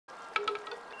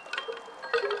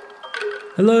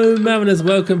Hello mariners,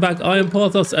 welcome back. I am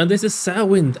Porthos and this is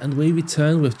Sailwind, and we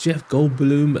return with Jeff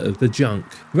Goldblum of the Junk,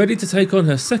 ready to take on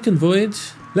her second voyage.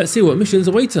 Let's see what missions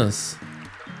await us.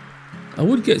 I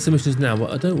would get some missions now,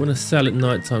 but I don't want to sail at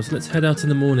night time, so let's head out in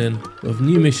the morning with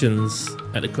new missions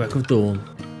at the crack of dawn.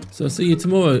 So I'll see you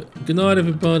tomorrow. Good night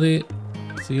everybody.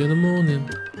 See you in the morning.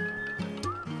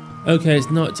 Okay, it's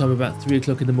night time, about 3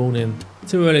 o'clock in the morning.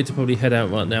 Too early to probably head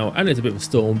out right now, and it's a bit of a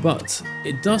storm, but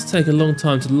it does take a long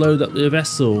time to load up the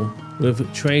vessel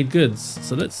with trade goods.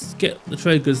 So let's get the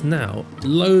trade goods now,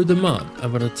 load them up,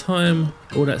 and by the time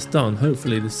all that's done,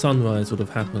 hopefully the sunrise would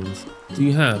have happened. Do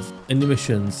you have any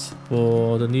missions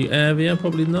for the new area?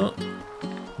 Probably not.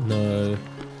 No.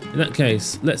 In that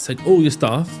case, let's take all your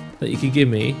stuff that you can give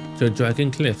me to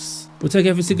Dragon Cliffs. We'll take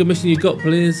every single mission you got,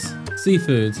 please.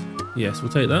 Seafood. Yes,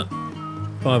 we'll take that.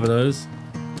 5 of those.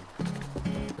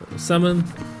 Salmon.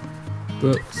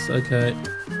 Books. Okay.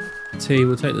 Tea.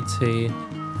 We'll take the tea.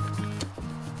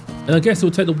 And I guess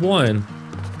we'll take the wine.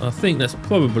 I think that's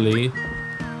probably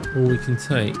all we can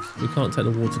take. We can't take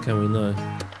the water, can we? No.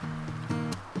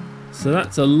 So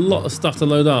that's a lot of stuff to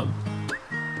load up.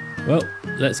 Well,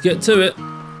 let's get to it.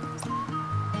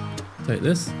 Take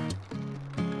this.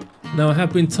 Now I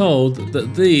have been told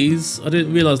that these, I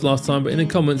didn't realise last time, but in the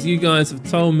comments you guys have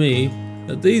told me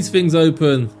that these things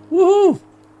open. Woohoo!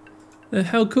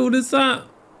 How cool is that?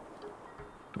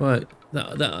 Right,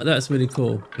 that's really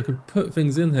cool. You can put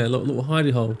things in here, like a little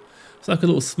hidey hole. It's like a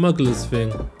little smuggler's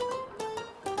thing.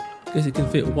 I guess it can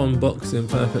fit one box in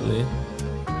perfectly.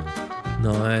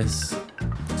 Nice.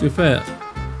 To be fair,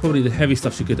 probably the heavy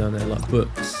stuff should go down there, like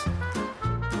books.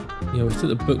 Yeah, we took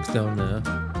the books down there.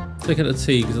 Take out the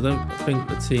tea, because I don't think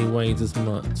the tea weighs as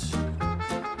much.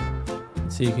 The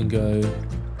tea can go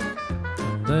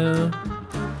down there.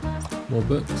 More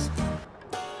books.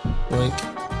 Boink.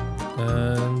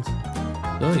 And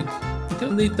boink. Look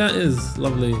how neat that is.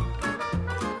 Lovely.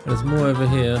 There's more over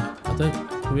here.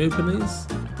 Can we open these?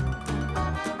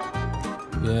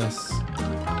 Yes.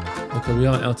 Okay, we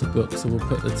are out of books, so we'll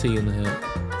put the tea in here.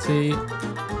 Tea.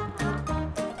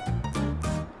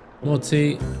 More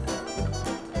tea.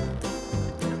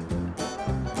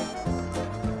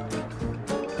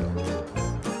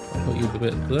 I'll put you a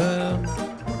bit there.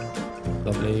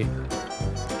 Lovely.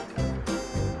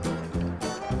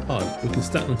 Oh, we can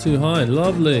stack them too high.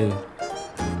 Lovely.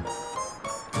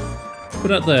 Put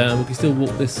that there and we can still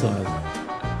walk this side.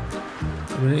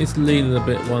 I mean, it's leaning a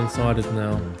bit one-sided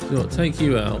now. So you know what, take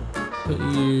you out. Put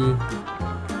you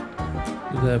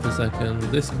there for a second.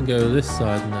 This can go this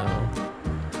side now.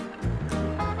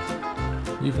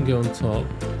 You can go on top.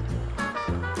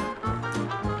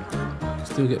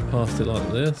 Still get past it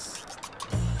like this.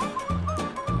 You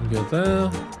can go there.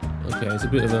 Okay, it's a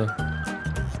bit of a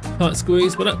tight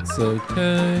squeeze, but that's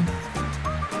okay.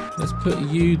 Let's put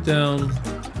you down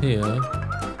here.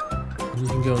 And you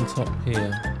can go on top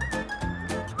here.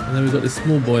 And then we've got the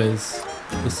small boys,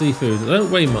 the seafood. They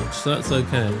don't weigh much, so that's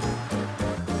okay.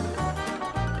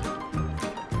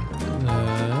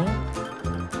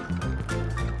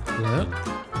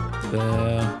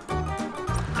 There.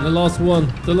 And the last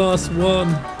one.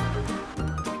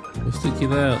 We'll stick you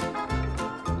there.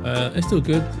 It's still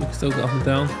good. We can still go up and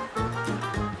down.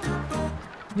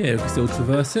 Yeah, we can still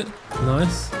traverse it.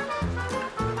 Nice.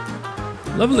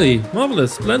 Lovely.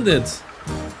 Marvellous. Splendid.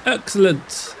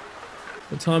 Excellent.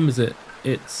 What time is it?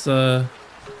 It's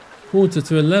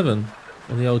 11:15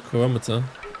 on the old chronometer.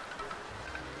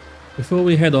 Before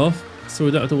we head off, so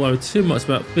we don't have to worry too much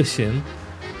about fishing,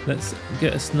 let's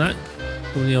get a snack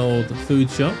from the old food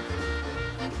shop.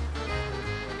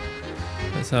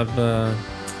 Let's have a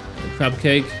crab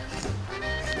cake.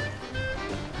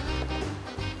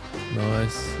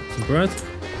 Nice. Some bread.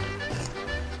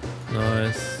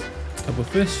 Nice. Couple of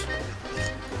fish.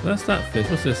 That's that fish.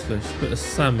 What's this fish? Bit of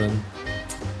salmon.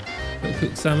 Bit of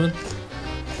cooked salmon.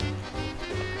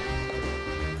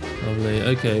 Lovely.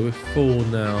 Okay, we're full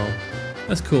now.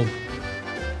 That's cool.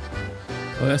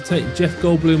 Well, let's take Jeff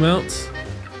Goldblum out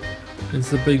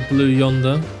into the big blue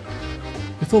yonder.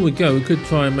 Before we go, we could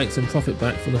try and make some profit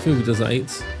back from the food we just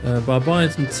ate by buying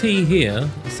some tea here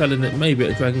and selling it maybe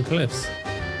at Dragon Cliffs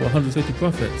for 150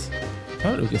 profits.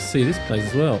 Apparently we can see this place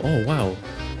as well. Oh wow.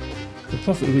 The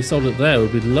profit we sold it there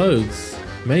would be loads.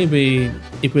 Maybe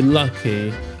if we're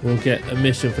lucky we'll get a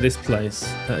mission for this place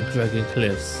at Dragon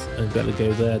Cliffs and be able to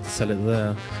go there to sell it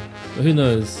there. But who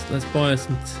knows? Let's buy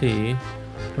some tea.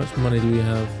 How much money do we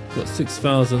have? We've got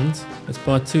 6,000. Let's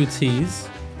buy 2 teas.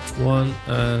 1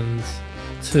 and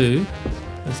 2.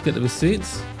 Let's get the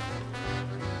receipts.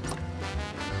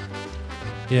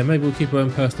 Yeah, maybe we'll keep our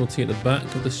own personal tea at the back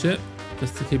of the ship,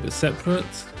 just to keep it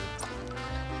separate.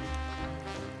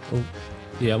 Oh,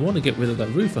 yeah, I want to get rid of that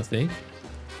roof, I think.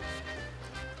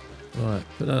 Right,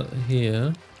 put that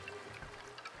here.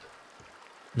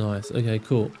 Nice, okay,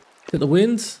 cool. Get the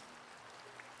wind.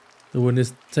 The wind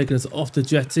is taking us off the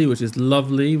jetty, which is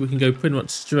lovely. We can go pretty much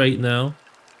straight now.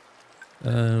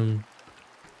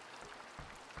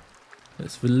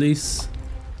 Let's release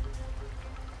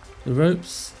the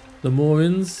ropes, the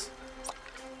moorings.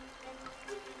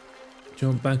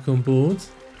 Jump back on board.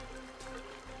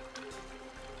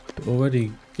 We're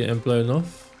already getting blown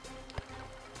off.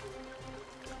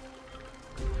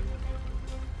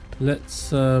 Let's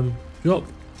drop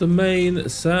the main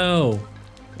sail.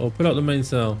 Or put up the main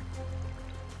sail.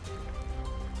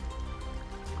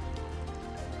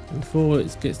 Before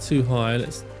it gets too high,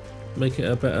 let's make it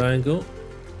a better angle.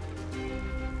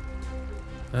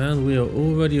 And we are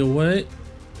already away.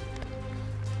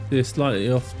 We're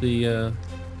slightly off the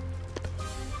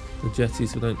jetty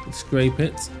so we don't scrape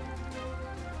it.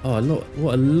 Oh look,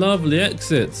 what a lovely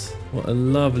exit. What a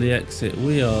lovely exit.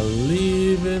 We are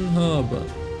leaving harbour.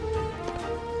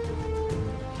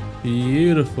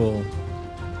 Beautiful.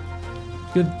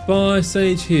 Goodbye,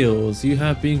 Sage Hills. You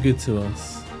have been good to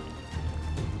us.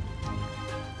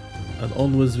 And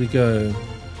onwards we go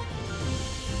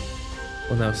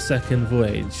on our second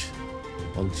voyage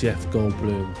on Jeff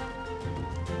Goldblum.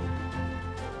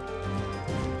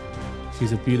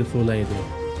 She's a beautiful lady.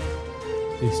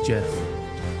 Who's Jeff?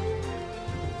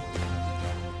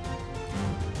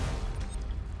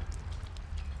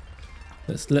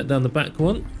 Let's let down the back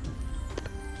one.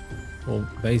 Or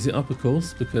raise it up, of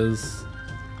course, because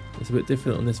it's a bit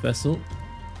different on this vessel.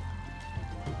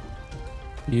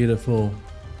 Beautiful.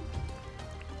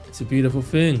 It's a beautiful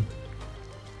thing.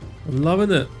 I'm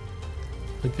loving it.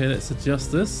 Okay, let's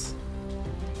adjust this.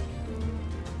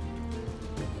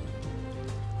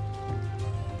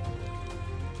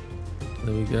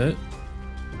 There we go.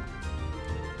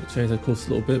 I'll change our course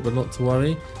a little bit, but not to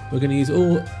worry. We're going to use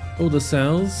all the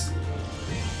sails.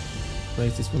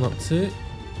 Raise this one up too.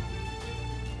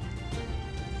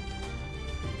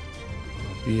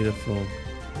 Beautiful.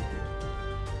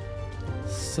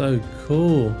 So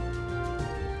cool.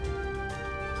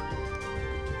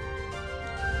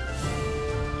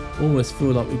 Almost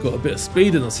feel like we've got a bit of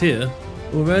speed in us here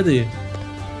already.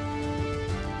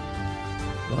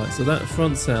 Right, so that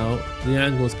front sail, the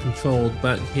angle is controlled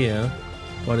back here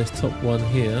by this top one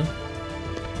here.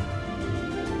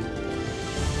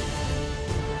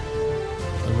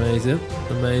 Amazing,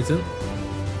 amazing.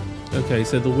 Okay,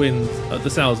 so the wind, the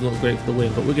sail's not great for the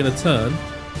wind, but we're going to turn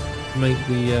to make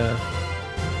the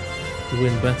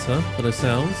wind better for the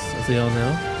sails as they are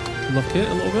now. Lock it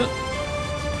a little bit.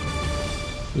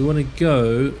 We want to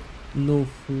go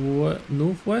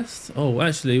northwest. Oh,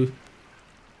 actually,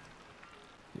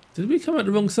 did we come out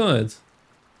the wrong side?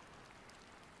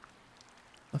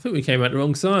 I think we came out the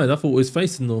wrong side. I thought we was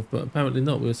facing north, but apparently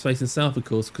not. We was facing south, of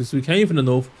course, because we came from the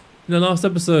north in the last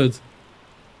episode.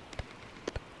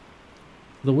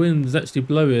 The wind is actually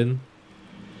blowing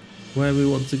where we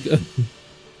want to go.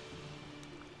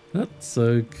 That's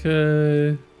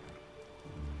okay.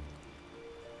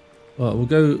 Alright,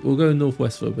 we'll go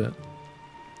northwest for a bit.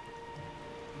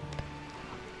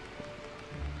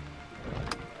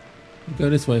 We'll go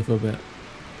this way for a bit.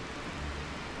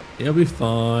 It'll be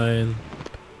fine.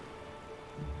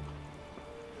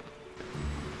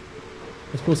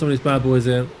 Let's pull some of these bad boys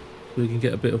in so we can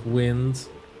get a bit of wind.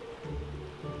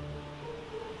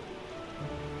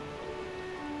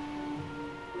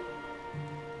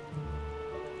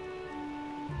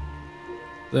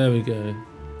 There we go.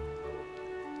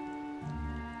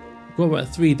 We've got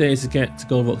about 3 days to get to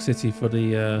Gold Rock City for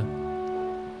the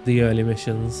early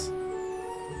missions.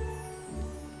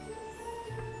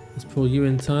 Let's pull you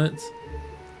in tight.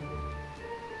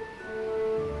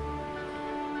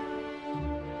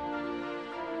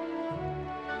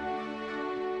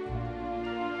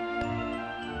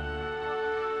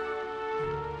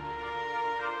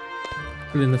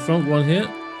 Put in the front one here.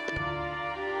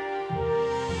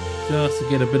 Just to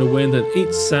get a bit of wind at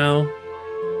each sail.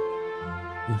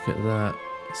 Look at that.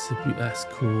 That's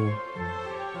cool.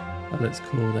 That looks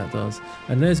cool, that does.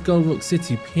 And there's Gold Rock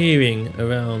City peering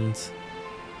around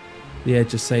the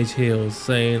edge of Sage Hills,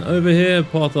 saying, "Over here,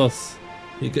 Porthos.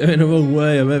 You're going the wrong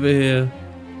way. I'm over here.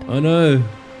 I know.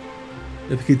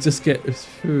 If we could just get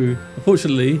through."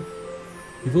 Unfortunately,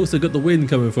 you've also got the wind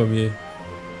coming from you,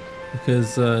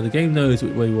 because the game knows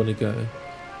where you want to go.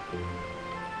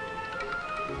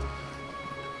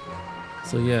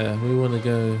 So yeah, we want to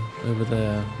go over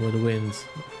there where the wind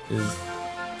is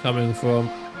coming from.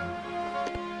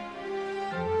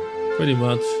 Pretty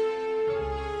much.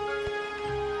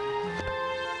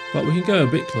 But we can go a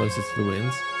bit closer to the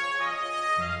wind.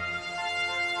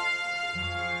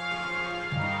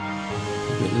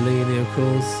 A bit leany, of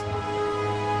course.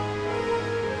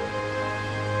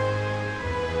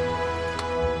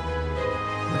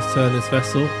 Let's turn this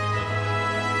vessel.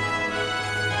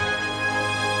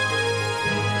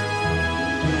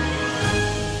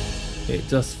 It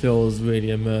just feels really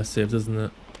immersive, doesn't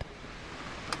it?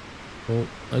 Oh,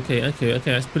 okay,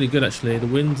 that's pretty good actually. The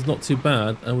wind's not too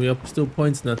bad, and we are still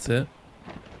pointing at it.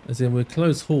 As in, we're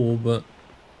close haul, but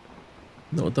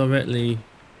not directly.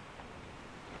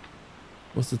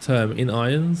 What's the term? In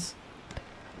irons?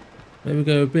 Maybe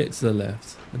go a bit to the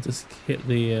left and just hit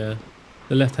the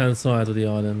left-hand side of the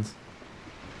island,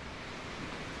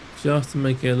 just to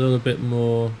make it a little bit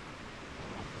more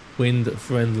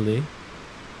wind-friendly.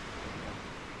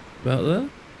 About there.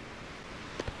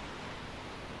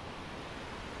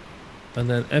 And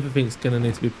then everything's going to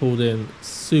need to be pulled in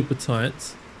super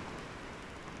tight.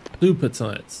 Super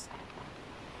tight.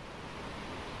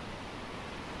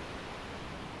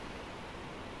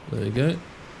 There you go.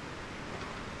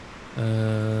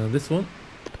 This one.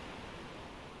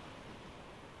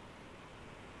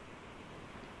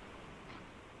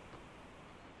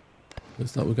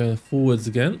 Looks like we're going forwards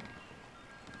again.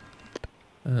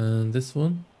 And this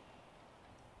one.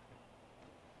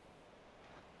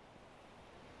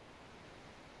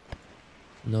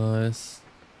 Nice.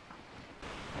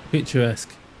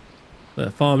 Picturesque.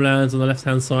 Farmlands on the left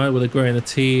hand side where they're growing the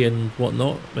tea and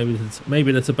whatnot.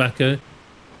 Maybe the tobacco.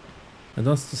 And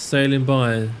us just sailing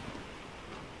by.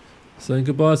 Saying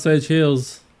goodbye, Sage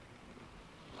Hills.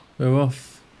 We're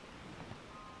off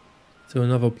to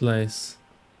another place.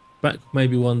 Back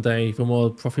maybe one day for more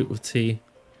profit with tea.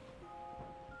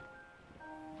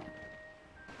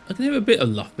 I can hear a bit of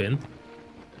luffing.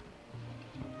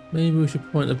 Maybe we should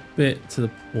point a bit to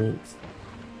the port.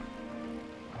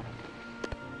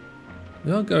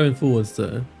 We are going forwards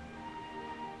though.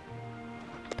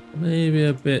 Maybe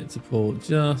a bit to port,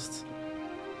 just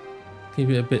keep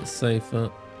it a bit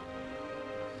safer.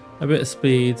 A bit of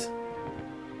speed.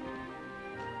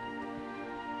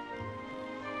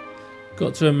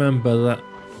 Got to remember that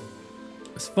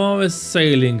as far as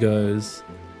sailing goes,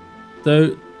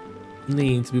 don't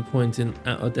need to be pointing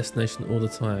at our destination all the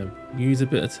time. Use a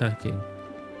bit of tacking.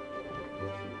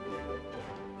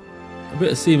 A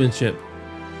bit of seamanship.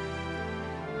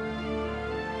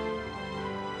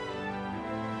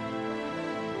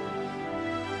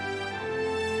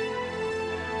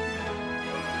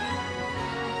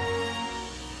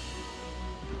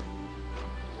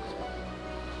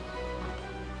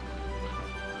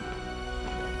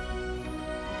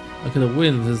 Okay, the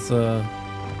wind has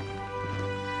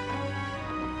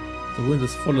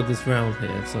followed us round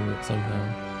here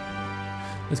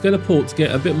somehow. Let's go to port to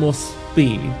get a bit more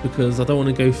speed because I don't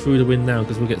want to go through the wind now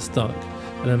because we'll get stuck.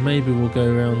 And then maybe we'll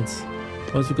go around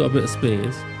once we've got a bit of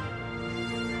speed.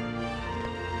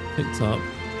 Picked up.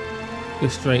 Go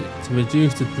straight to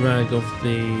reduce the drag of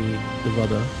the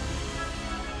rudder.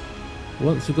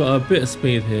 Once we've got a bit of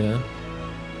speed here,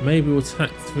 maybe we'll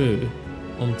tack through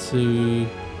onto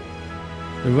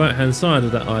the right hand side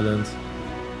of that island.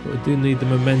 But we do need the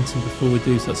momentum before we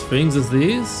do such things as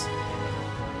these.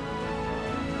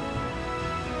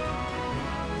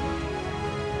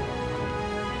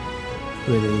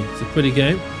 It's a pretty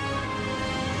game.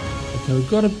 Okay, we've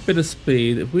got a bit of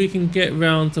speed. If we can get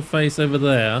round to face over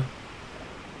there, I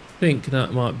think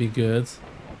that might be good.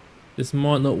 This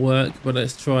might not work, but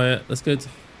let's try it. Let's go to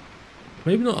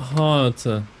maybe not hard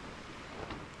to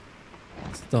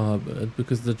starboard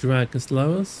because the drag can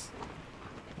slow us.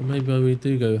 Or maybe we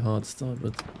do go hard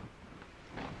starboard.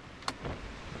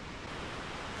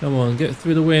 Come on, get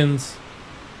through the wind.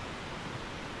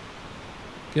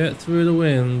 Get through the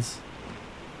wind.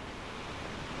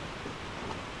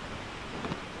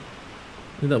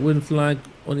 Need that wind flag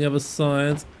on the other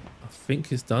side. I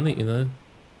think it's done it, you know.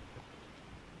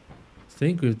 I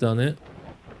think we've done it.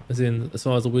 As in, as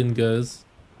far as the wind goes.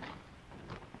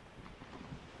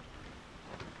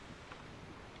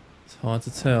 It's hard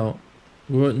to tell.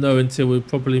 We won't know until we're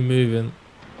properly moving.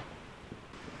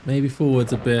 Maybe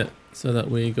forwards a bit so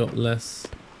that we got less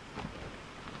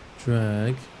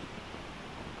drag.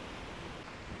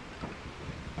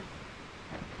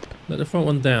 Let the front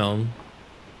one down.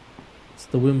 So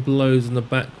the wind blows in the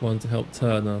back one to help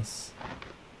turn us.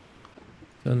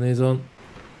 Turn these on.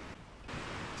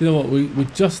 Do you know what? We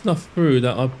just snuffed through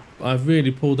that. I've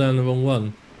really pulled down the wrong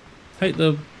one. Take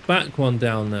the back one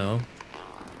down now.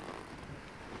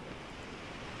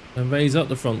 And raise up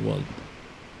the front one.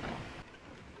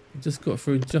 Just got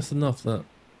through just enough that.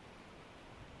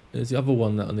 There's the other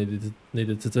one that I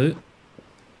needed to do.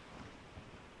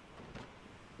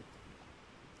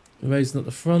 Raising up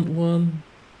the front one.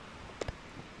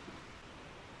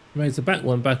 Raise the back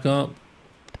one back up.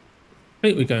 I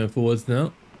think we're going forwards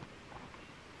now.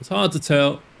 It's hard to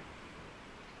tell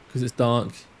because it's dark,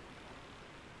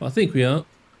 but I think we are.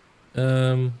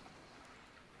 Let's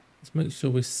make sure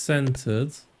we're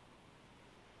centered.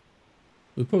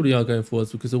 We probably are going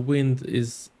forwards because the wind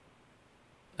is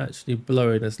actually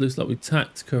blowing us. Looks like we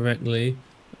tacked correctly.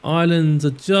 Islands are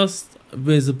just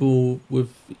visible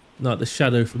with like the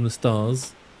shadow from the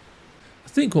stars. I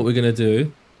think what we're going to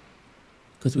do,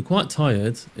 because we're quite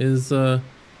tired, is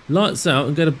lights out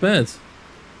and go to bed.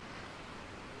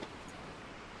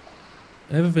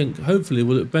 Everything hopefully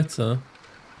will look better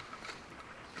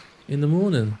in the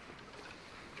morning.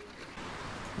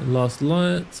 And last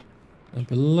light, and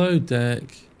below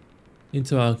deck,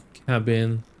 into our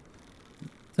cabin.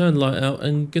 Turn the light out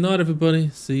and good night everybody.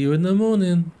 See you in the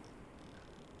morning.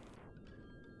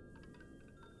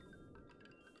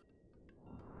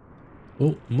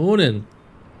 Oh, morning.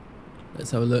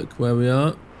 Let's have a look where we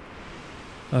are.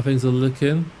 How things are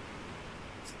looking.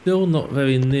 Still not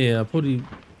very near. Probably,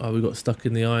 oh, we got stuck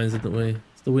in the irons, didn't we?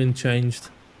 The wind changed.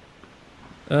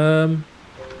 Can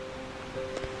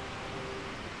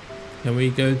we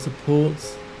go to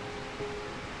port?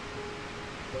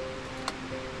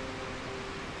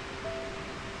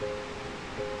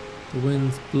 The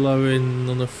wind's blowing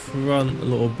on the front a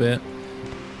little bit.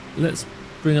 Let's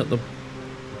bring up the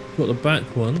back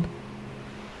one,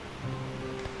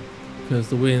 because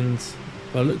the wind,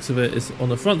 by the looks of it, is on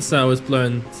the front sail is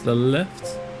blowing to the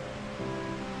left.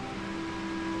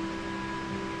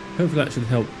 Hopefully that should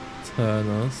help turn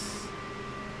us.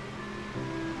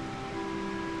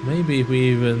 Maybe if we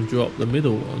even drop the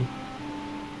middle one,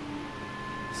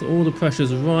 so all the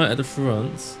pressure's right at the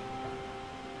front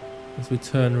as we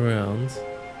turn around.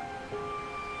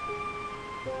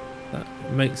 That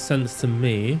makes sense to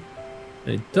me.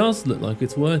 And it does look like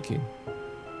it's working,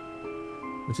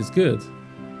 which is good.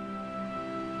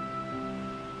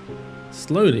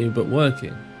 Slowly but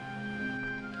working.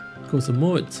 Of course, the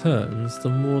more it turns, the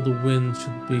more the wind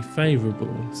should be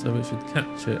favourable, so it should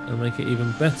catch it and make it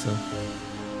even better.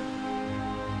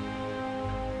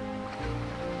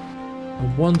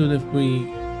 I'm wondering if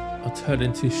we are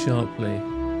turning too sharply.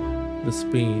 The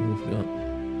speed we've got.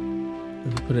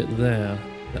 If we put it there,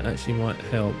 that actually might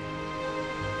help.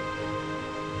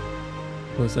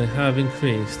 Because they have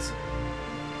increased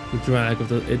the drag of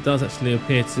the. It does actually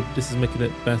appear to. This is making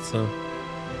it better.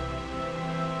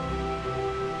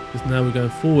 Because now we're going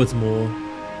forwards more.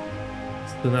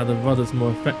 So now the rudder's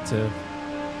more effective.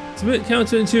 It's a bit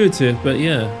counterintuitive, but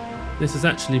yeah, this is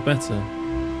actually better.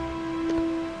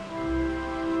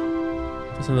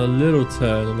 Just another little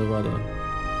turn on the rudder.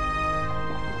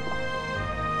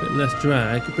 A bit less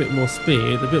drag, a bit more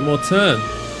speed, a bit more turn.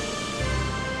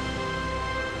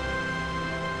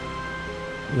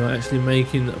 We are actually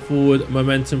making forward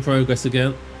momentum progress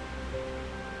again.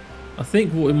 I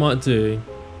think what we might do,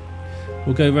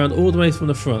 we'll go around all the way from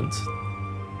the front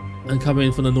and come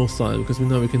in from the north side, because we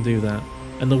know we can do that.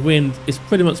 And the wind is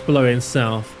pretty much blowing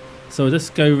south, so we'll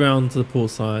just go round to the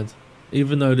port side,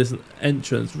 even though there's an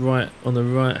entrance right on the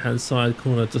right hand side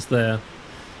corner just there.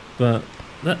 But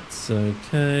that's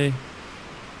okay.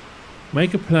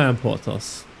 Make a plan,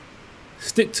 Porthos.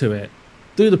 Stick to it.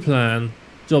 Do the plan.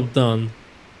 Job done.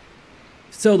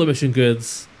 Sell the mission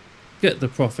goods. Get the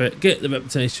profit. Get the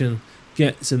reputation.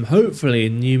 Get some, hopefully,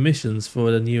 new missions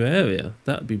for the new area.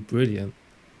 That'd be brilliant.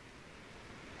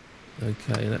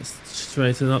 Okay, let's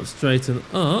straighten up, straighten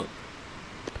up.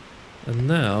 And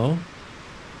now,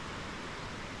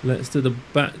 let's do the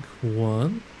back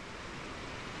one.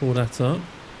 Pull that up.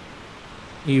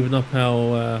 Even up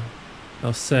our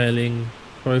sailing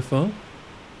profile,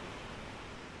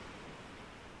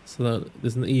 so that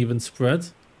there's an even spread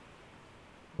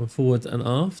on forward and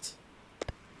aft.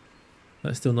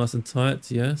 That's still nice and tight,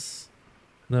 yes.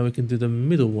 Now we can do the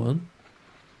middle one.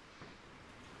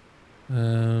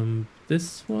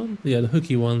 This one, yeah, the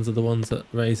hooky ones are the ones that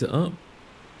raise it up.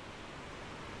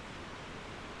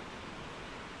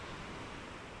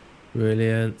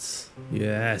 Brilliant,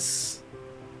 yes.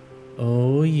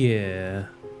 Oh yeah.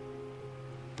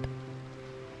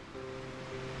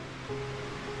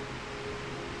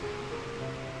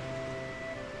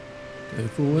 Go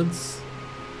forwards.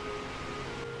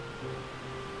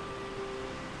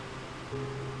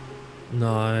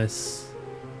 Nice.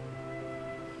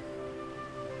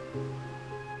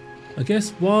 I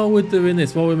guess while we're doing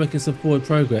this, while we're making some forward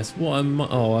progress, what I might,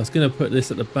 oh, I was going to put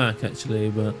this at the back actually,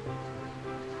 but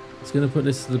I was going to put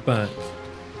this to the back.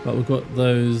 But we've got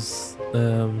those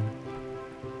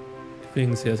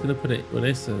things here. I was going to put it where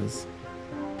this is.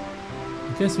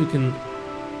 I guess we can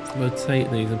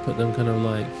rotate these and put them kind of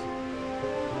like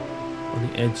on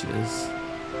the edges.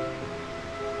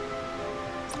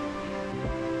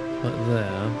 Like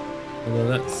there. Although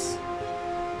that's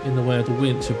in the way of the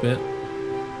winch a bit.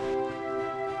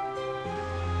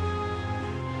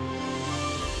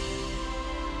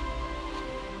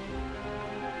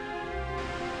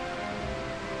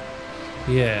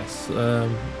 Yes,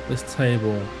 this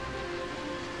table.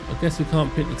 I guess we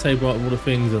can't pick the table out of all the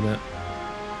things on it.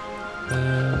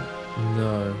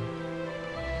 No.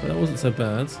 But that wasn't so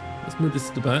bad. Let's move this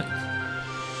to the back.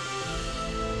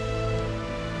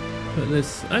 Put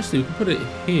this. Actually, we can put it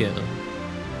here.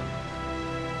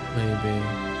 Maybe.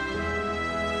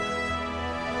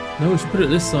 No, we should put it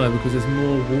this side because there's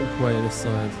more walkway on this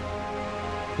side.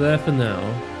 There for now.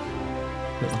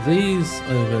 Put these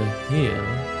over here.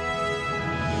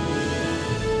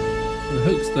 The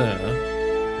hook's there.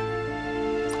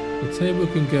 The table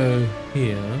can go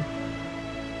here.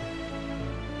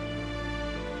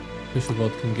 Fishing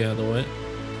rod can get out of the way.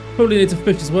 Probably need to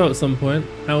fish as well at some point.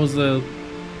 How's the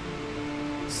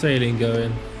sailing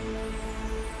going?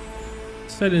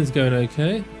 Sailing's going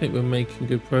okay. I think we're making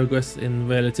good progress in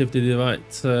relatively the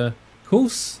right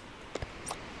course.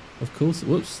 Of course.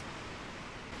 Whoops.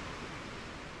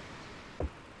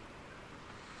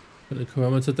 Put the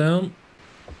chronometer down.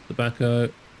 Tobacco.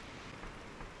 So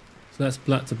that's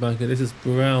black tobacco. This is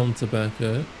brown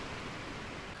tobacco.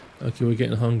 Okay, we're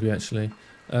getting hungry actually.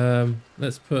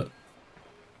 Let's put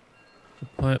the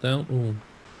pipe down. Ooh.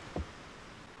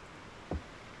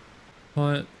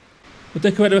 Pipe. We'll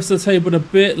decorate the rest of the table a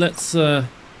bit. Let's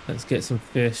get some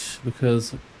fish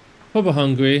because I'm probably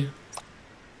hungry.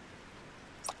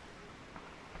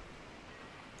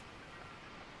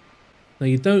 Now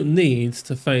you don't need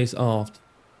to face aft,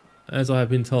 as I have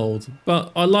been told,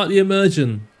 but I like the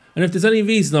immersion. And if there's any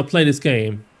reason I play this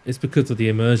game, it's because of the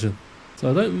immersion. So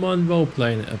I don't mind role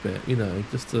playing it a bit, you know,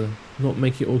 just to not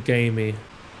make it all gamey.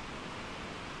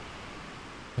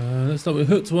 Let's start with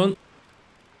hooked one.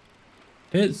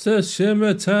 It's a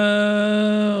shimmer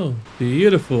tail.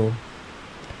 Beautiful.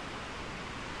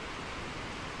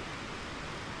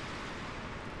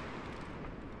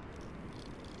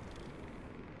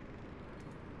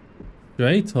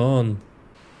 Straight on.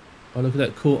 Oh, look at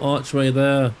that cool archway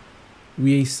there.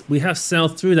 We have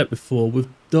sailed through that before with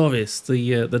Doris,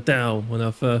 the dhow, on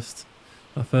our first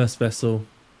vessel.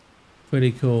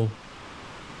 Pretty cool.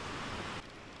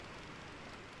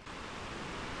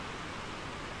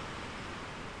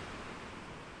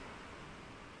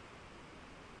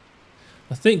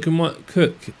 I think we might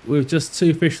cook with just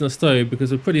 2 fish on the stove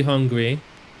because we're pretty hungry.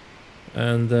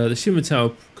 And the shimmer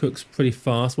tail cooks pretty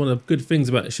fast. One of the good things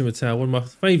about the shimmer tail, one of my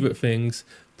favourite things,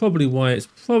 probably why it's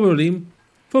probably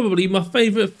my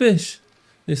favourite fish.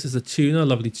 This is a tuna,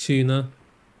 lovely tuna.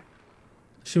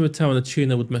 Shimmer tail and a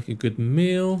tuna would make a good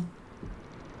meal.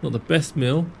 Not the best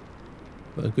meal,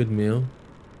 but a good meal.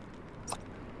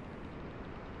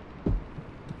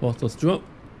 The Porthos drop.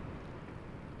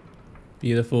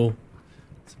 Beautiful.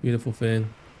 It's a beautiful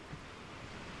thing.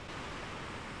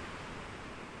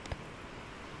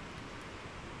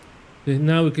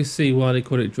 Now we can see why they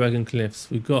call it Dragon Cliffs.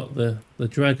 We've got the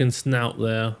dragon snout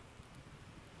there,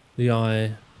 the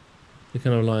eye, the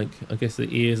kind of like, I guess the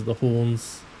ears, the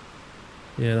horns,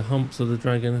 yeah, the humps of the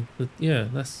dragon. Yeah,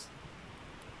 that's,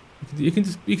 you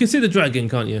can see the dragon,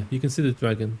 can't you? You can see the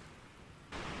dragon.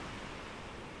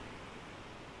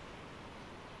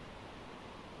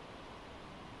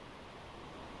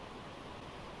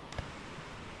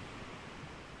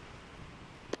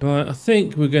 Right, I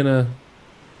think we're gonna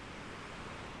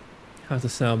have to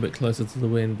sail a bit closer to the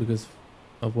wind because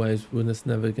otherwise we're just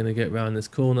never going to get around this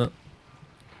corner.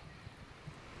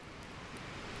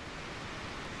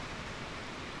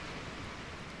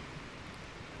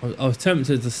 I was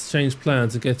tempted to change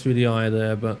plans to get through the eye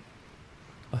there, but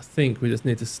I think we just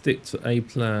need to stick to a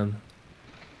plan.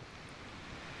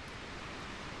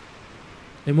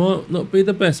 It might not be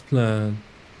the best plan,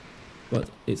 but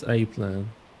it's a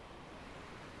plan.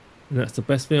 And that's the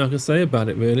best thing I can say about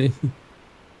it, really.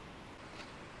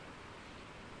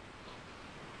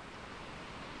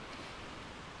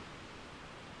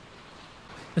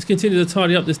 Let's continue to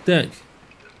tidy up this deck.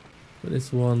 Put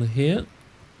this one here.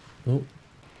 Oh.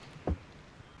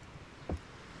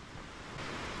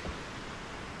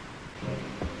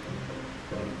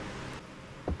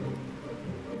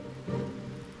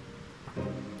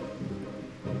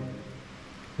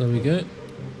 There we go.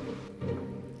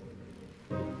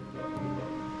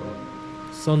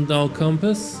 Sundial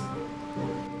compass.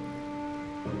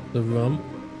 The rum.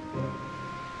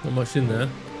 Not much in there.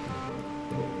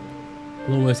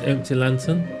 An almost empty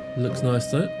lantern. Looks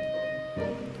nice though.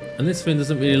 And this thing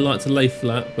doesn't really like to lay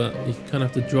flat, but you kind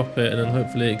of have to drop it and then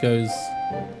hopefully it goes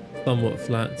somewhat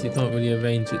flat. You can't really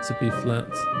arrange it to be flat.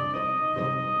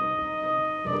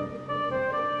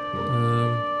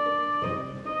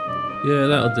 Yeah,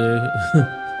 that'll do.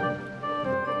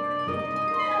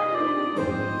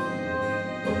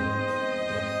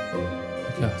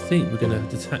 Okay, I think we're going to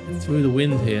have to tack through the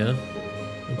wind here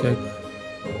and go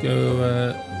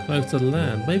close to the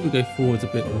land. Maybe go forwards a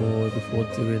bit more before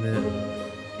doing it.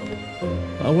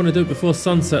 But I want to do it before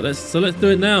sunset, so let's do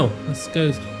it now. Let's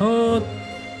go hard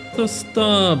to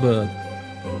starboard.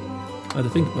 I had to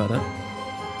think about that.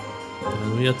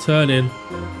 And we are turning.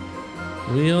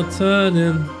 We are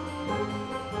turning.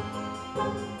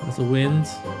 There's a wind.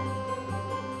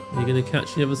 Are you going to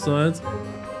catch the other side?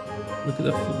 Look at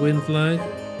the wind flag.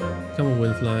 Come on,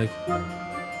 wind flag.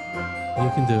 You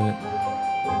can do it.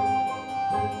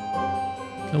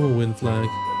 Come on, wind flag.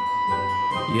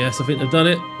 Yes, I think they've done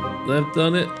it. They've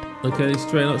done it. Okay,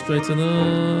 straighten up, straighten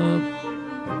up.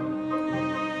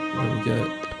 There we go.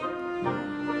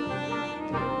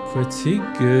 Pretty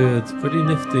good. Pretty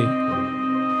nifty.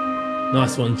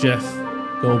 Nice one, Jeff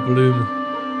Goldblum.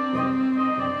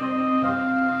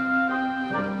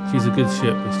 She's a good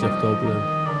ship, this Jeff Goldblum.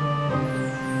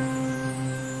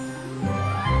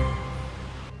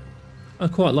 I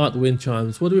quite like the wind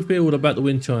chimes. What do we feel about the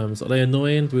wind chimes? Are they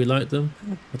annoying? Do we like them?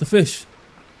 Oh, the fish.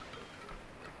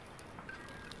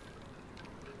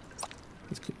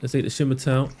 Let's eat the shimmer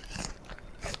tail.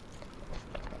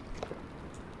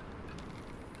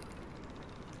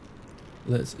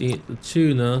 Let's eat the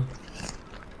tuna.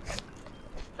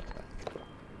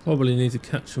 Probably need to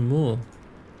catch some more.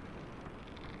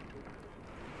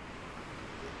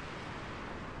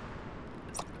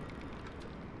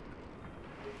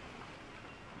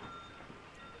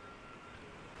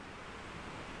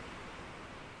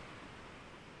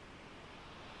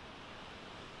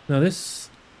 Now this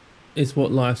is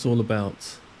what life's all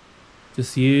about.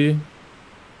 Just you,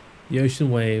 the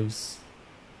ocean waves,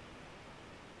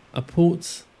 a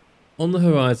port on the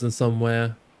horizon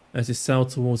somewhere as you sail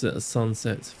towards it at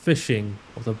sunset, fishing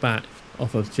off the back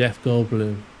of Jeff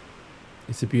Goldblum.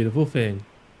 It's a beautiful thing.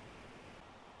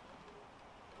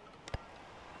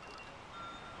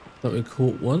 Thought we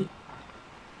caught one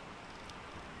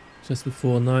just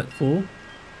before nightfall.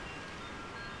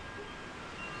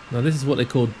 Now this is what they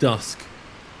call dusk.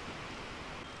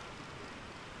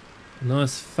 A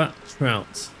nice fat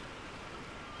trout.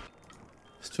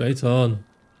 Straight on.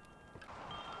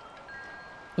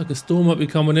 Like a storm might be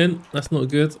coming in. That's not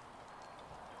good.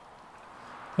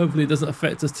 Hopefully it doesn't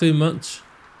affect us too much.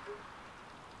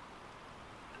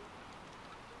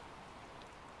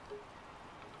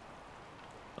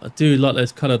 I do like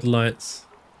those coloured lights.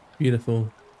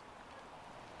 Beautiful.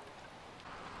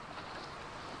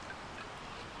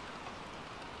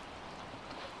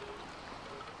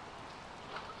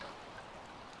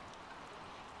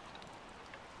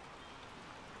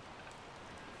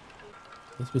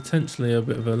 There's potentially a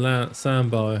bit of a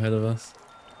sandbar ahead of us.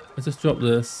 Let's just drop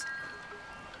this.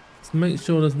 Let's make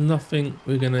sure there's nothing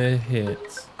we're going to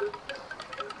hit.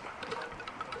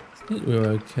 I think we're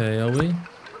okay, are we?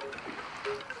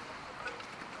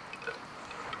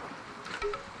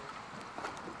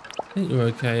 I think we're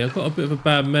okay. I've got a bit of a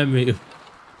bad memory of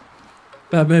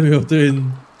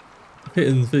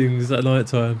hitting things at night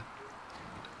time.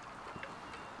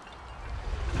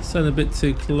 Stand a bit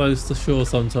too close to shore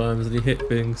sometimes and you hit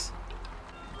things.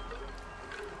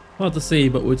 Hard to see,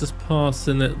 but we're just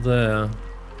passing it there.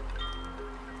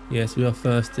 Yes, we are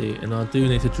thirsty and I do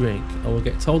need to drink. I will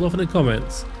get told off in the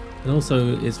comments. And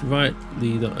also it's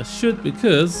rightly that I should,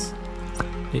 because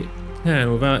it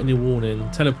can, without any warning,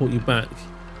 teleport you back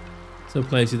to a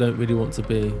place you don't really want to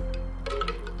be.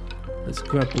 Let's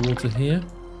grab the water here.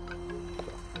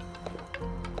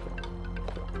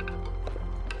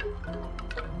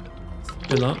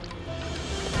 Fill up.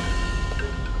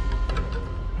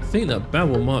 I think that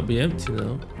barrel might be empty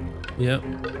now. Yep.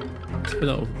 Let's fill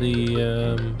up with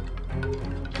the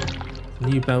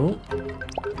new barrel.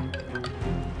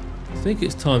 I think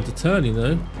it's time to turn, you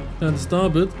know. Down to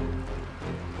starboard.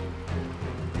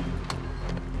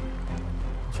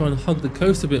 Try and hug the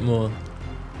coast a bit more.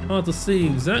 Hard to see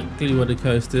exactly where the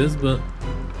coast is, but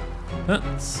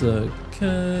that's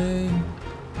okay.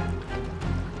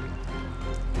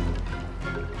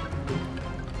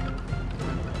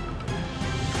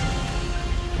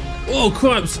 Oh,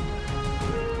 cripes!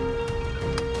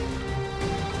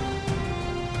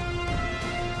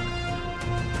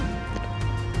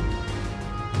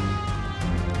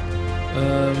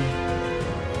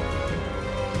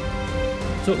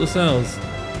 Drop the sails.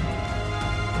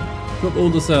 Drop all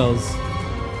the sails.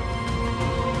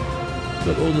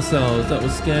 Drop all the sails. That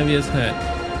was scary as heck.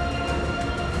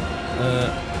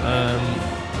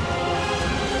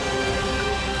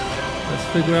 Let's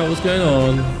figure out what's going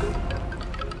on.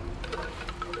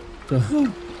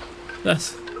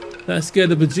 That scared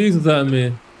the bejesus out of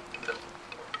me.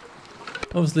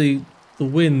 Obviously, the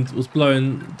wind was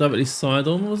blowing directly side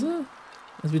on, was it?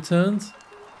 As we turned.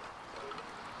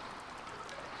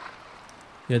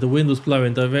 Yeah, the wind was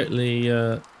blowing directly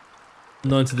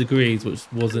 90 degrees, which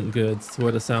wasn't good to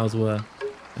where the sails were.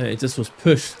 And it just was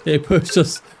pushed. It pushed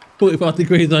us 45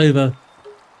 degrees over.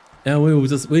 And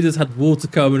we just had water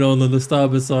coming on the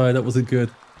starboard side. That wasn't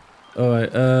good. All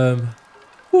right.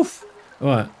 Woof. All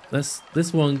right. Let's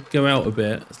this one go out a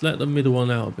bit. Let's let the middle one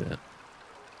out a bit.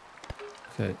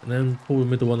 Okay, and then pull the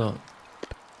middle one up.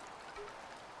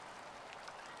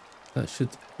 That should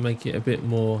make it a bit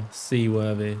more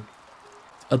seaworthy.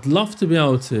 I'd love to be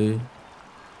able to,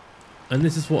 and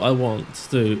this is what I want to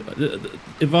do.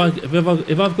 If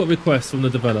I've got requests from the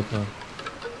developer,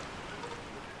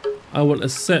 I want a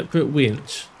separate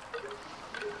winch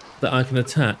that I can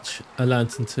attach a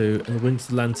lantern to and winch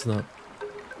the lantern up.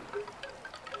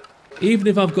 Even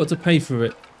if I've got to pay for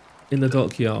it in the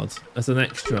dockyard as an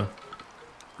extra,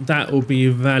 that will be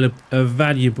a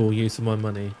valuable use of my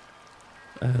money.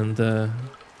 And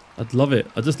I'd love it.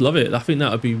 I just love it. I think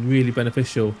that would be really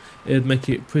beneficial. It'd make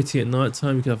it pretty at night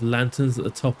time. You could have lanterns at the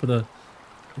top of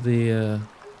the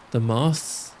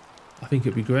masts. I think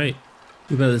it'd be great.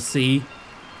 You'd be able to see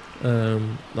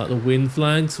like the wind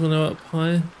flags when they're up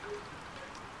high.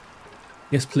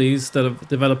 Yes, please,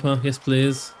 developer. Yes,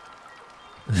 please.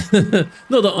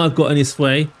 Not that I've got any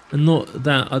sway, and not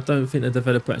that I don't think the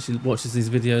developer actually watches these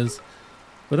videos,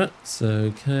 but that's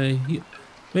okay.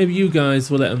 Maybe you guys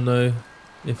will let them know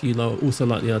if you also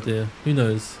like the idea. Who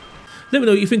knows? Let me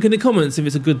know what you think in the comments, if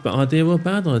it's a good idea or a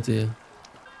bad idea.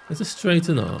 Let's just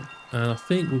straighten up, and I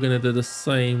think we're going to do the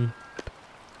same.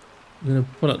 I'm going to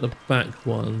pull out the back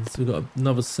ones. We've got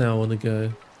another sail on the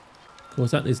go. Of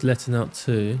course, that needs letting out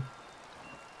too.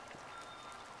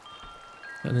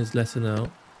 That needs letting out.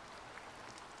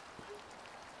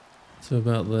 So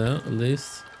about there, at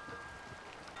least.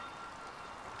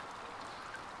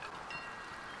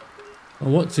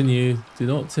 I'm watching you. Do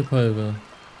not tip over.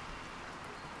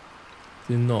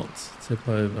 Do not tip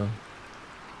over.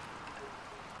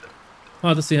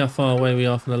 Hard to see how far away we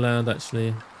are from the land,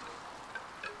 actually.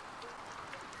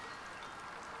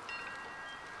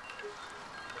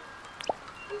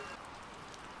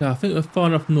 Yeah, I think we're far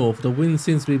enough north. The wind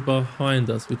seems to be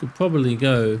behind us. We could probably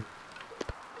go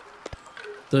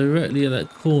directly at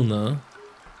that corner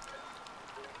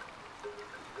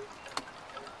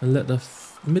and let the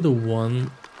middle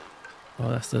one. Oh,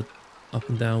 that's the up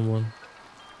and down one.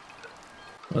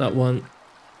 Well, that one.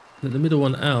 Let the middle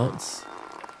one out.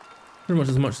 Pretty much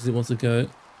as it wants to go.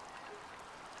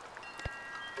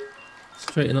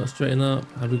 Straighten up, straighten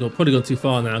up. Have we probably gone too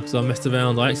far now because I messed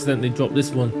around. I accidentally dropped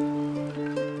this one.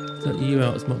 Let you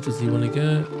out as much as you want to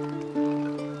go.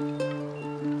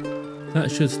 That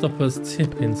should stop us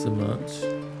tipping so much.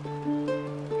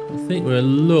 I think we're a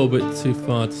little bit too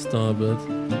far to starboard.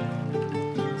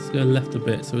 Let's go left a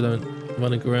bit so we don't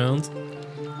run aground.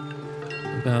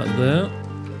 About there.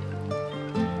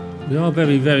 We are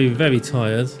very, very, very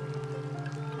tired.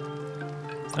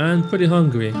 And pretty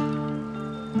hungry.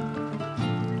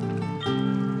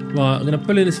 Right, I'm going to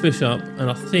pull in this fish up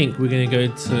and I think we're going to go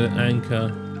to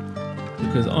anchor.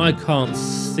 Because I can't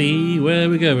see where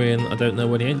we're going. I don't know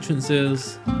where the entrance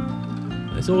is.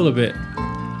 It's all a bit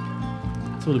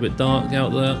dark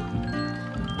out there.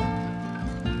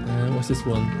 What's this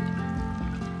one?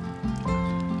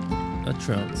 A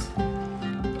trout.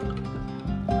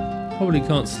 Probably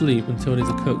can't sleep until these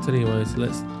are cooked anyway, so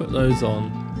let's put those on.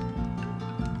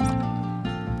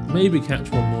 Maybe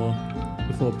catch one more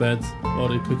before bed while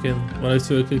they're cooking, while those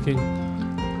two are cooking.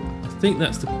 I think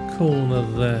that's the corner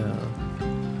there.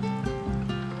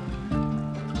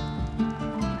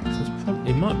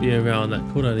 It might be around that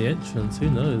corner of the entrance, who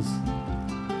knows?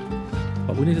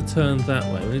 But we need to turn that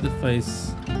way. We need to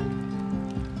face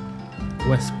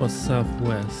west plus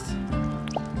southwest.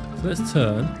 So let's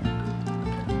turn.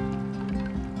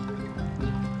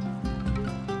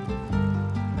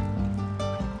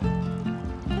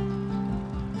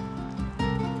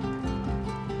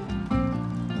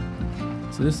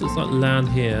 So this looks like land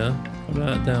here. Put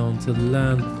that down to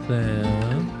land there.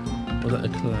 Or is that a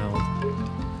cloud?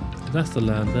 That's the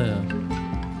land there.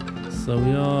 So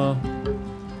we are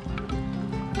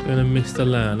going to miss the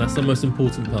land. That's the most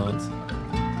important part.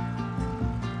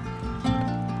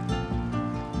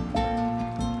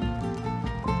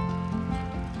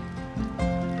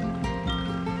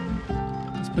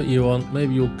 put you on.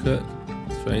 Maybe you'll cook.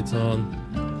 Straight on.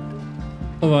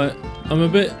 Alright, I'm a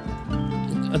bit...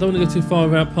 I don't want to go too far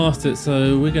around past it,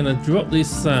 so we're going to drop this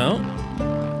sail.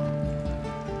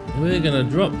 We're going to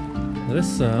drop this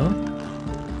sail.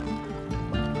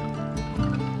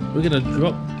 We're going to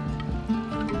drop...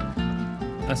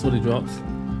 That's what he drops.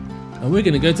 And we're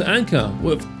going to go to anchor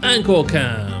with Anchor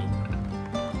Cam.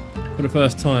 For the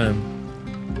first time.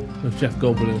 With Jeff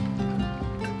Goldblum.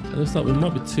 It looks like we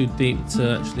might be too deep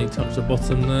to actually touch the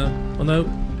bottom there. Oh no,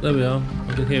 there we are.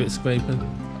 I can hear it scraping.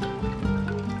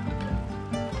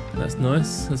 That's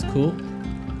nice, that's cool.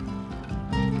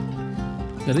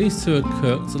 Yeah, these two are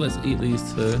cooked, so let's eat these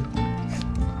two.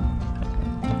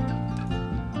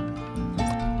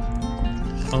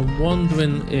 I'm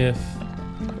wondering if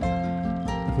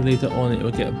we leave it on it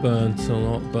will get burnt or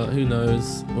not, but who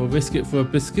knows. We'll risk it for a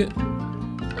biscuit.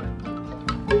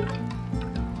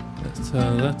 Let's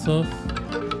turn that off.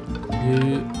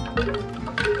 You,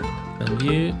 and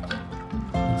you,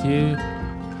 and you,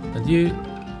 and you,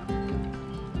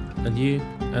 and you,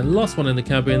 and last one in the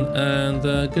cabin, and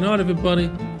good night everybody,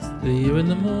 see you in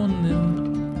the morning.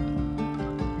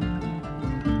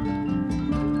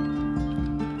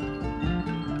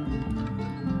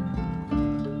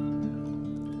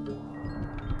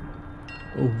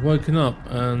 Oh, woken up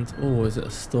and, oh, is it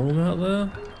a storm out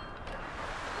there?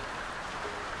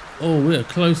 Oh, we're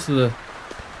close to the...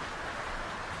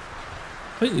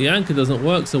 I think the anchor doesn't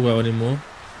work so well anymore.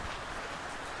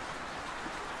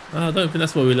 I don't think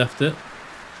that's where we left it.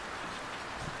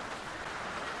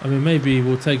 I mean, maybe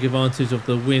we'll take advantage of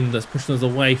the wind that's pushing us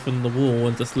away from the wall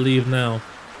and just leave now.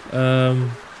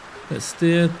 Let's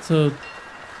steer to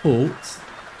port.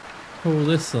 Pull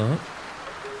this up.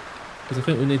 Because I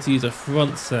think we need to use a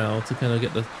front sail to kind of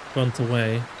get the front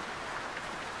away.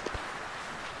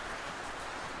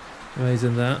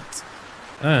 Raising that.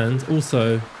 And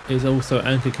also, it's also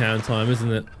anchor cam time,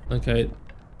 isn't it? Okay.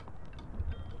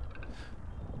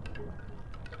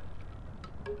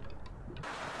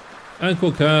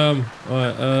 Anchor cam.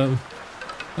 Alright,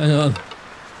 hang on.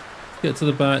 Get to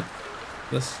the back.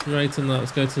 Let's straighten that.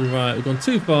 Let's go to the right. We've gone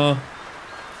too far.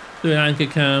 Do an anchor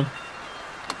cam.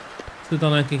 Should have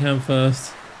done anchor cam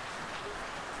first.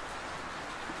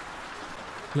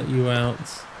 Let you out.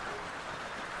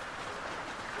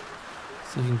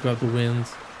 So you can grab the wind.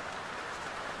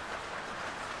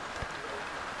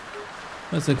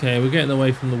 That's okay, we're getting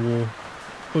away from the wall.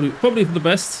 Probably for the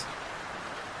best.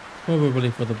 Probably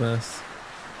for the best.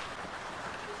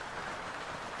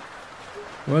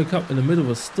 Woke up in the middle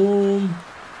of a storm.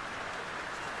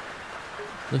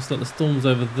 Looks like the storm's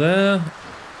over there.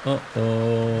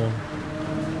 Uh-oh.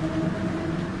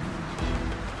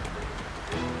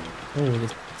 Oh,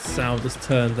 the sail just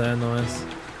turned there, nice.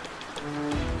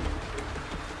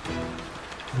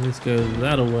 Let's go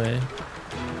that away.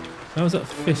 How was that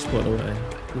fish, by the way?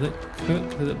 Did it cook?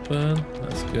 Did it burn?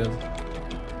 That's good.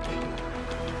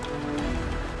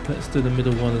 Let's do the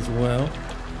middle one as well.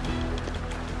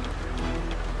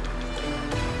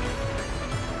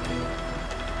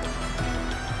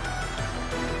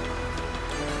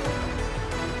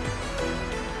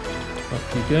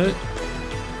 Up you go.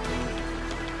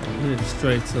 I need to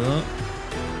straighten up.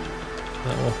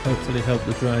 That will hopefully help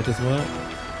the drag as well.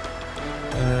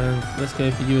 And let's go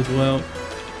for you as well.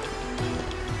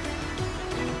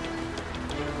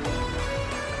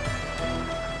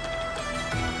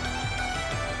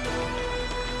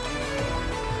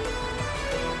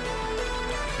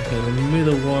 Okay, the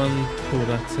middle one, pull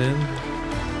that in.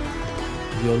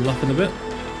 You're luffing a bit.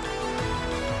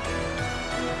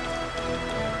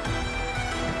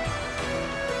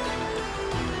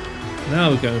 Now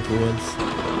we're going forwards.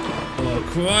 Oh,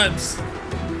 cripes!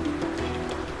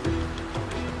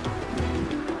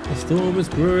 The storm is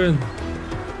brewing.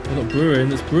 Well, not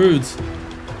brewing, it's brewed.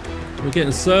 We're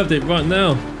getting served it right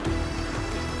now.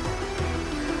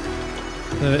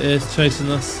 There it is, chasing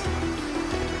us.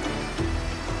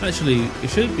 Actually, it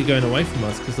shouldn't be going away from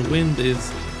us because the wind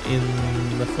is in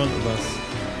the front of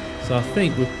us. So I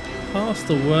think we're past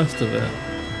the worst of it.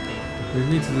 We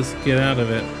need to just get out of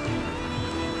it.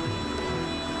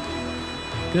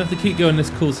 We have to keep going this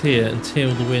course here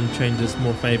until the wind changes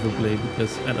more favourably,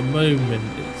 because at the moment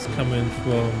it's coming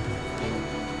from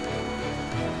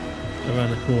around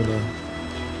the corner.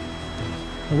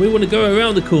 And we want to go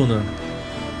around the corner.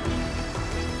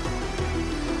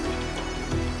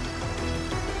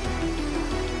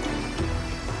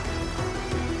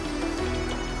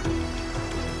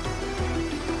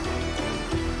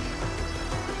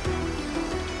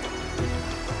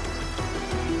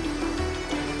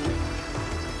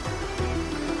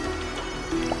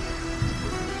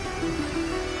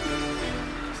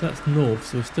 So that's north,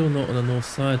 so we're still not on the north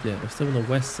side yet. We're still on the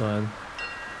west side.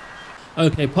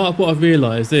 Okay, part of what I've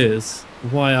realised is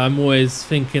why I'm always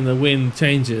thinking the wind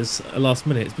changes at last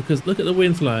minute. It's because look at the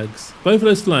wind flags. Both of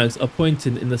those flags are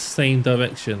pointing in the same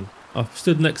direction. I've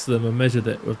stood next to them and measured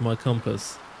it with my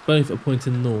compass. Both are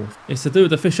pointing north. It's to do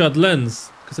with the fisheye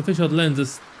lens, because the fisheye lens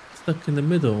is stuck in the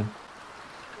middle.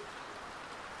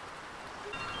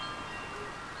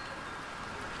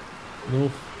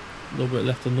 North, a little bit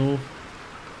left to north.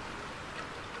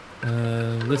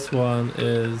 And this one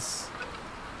is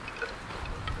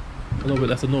a little bit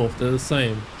left to north. They're the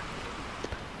same.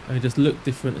 They just look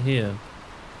different here.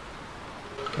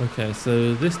 Okay,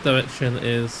 so this direction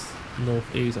is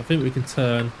northeast. I think we can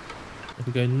turn if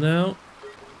we go now.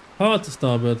 Hard to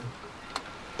starboard.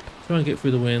 Try and get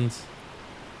through the wind.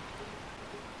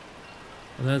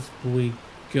 And as we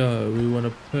go, we want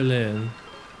to pull in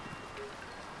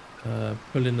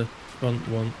the front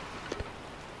one.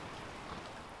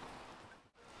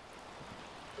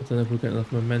 I don't know if we'll get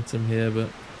enough momentum here, but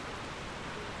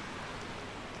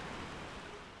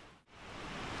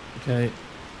okay.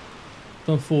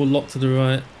 Don't fall a lot to the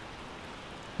right.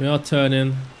 We are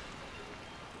turning.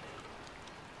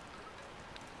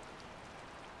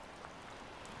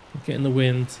 Getting the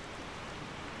wind.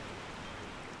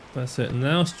 That's it.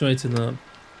 Now straighten up.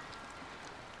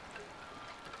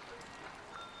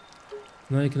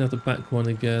 Now you can have the back one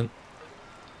again.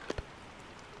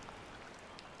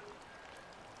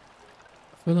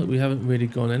 I feel like we haven't really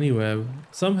gone anywhere.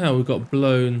 Somehow we got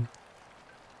blown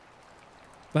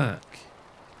back.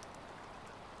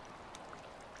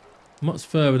 Much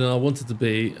further than I wanted to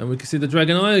be, and we can see the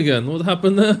Dragon Eye again. What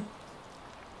happened there?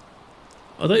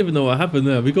 I don't even know what happened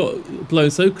there. We got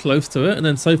blown so close to it and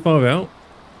then so far out.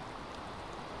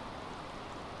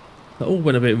 That all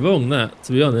went a bit wrong, that,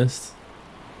 to be honest.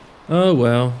 Oh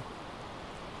well.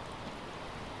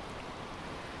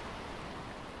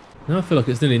 Now I feel like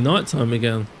it's nearly night time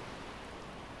again.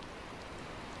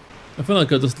 I feel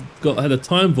like I just had a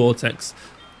time vortex.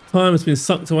 Time has been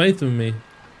sucked away from me.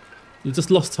 We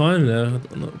just lost time there. I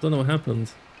don't know what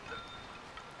happened.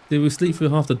 Did we sleep through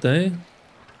half the day?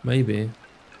 Maybe.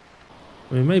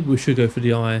 I mean, maybe we should go for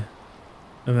the eye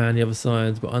around the other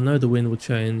side, but I know the wind will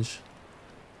change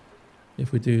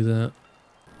if we do that.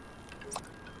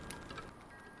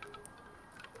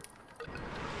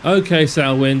 Okay,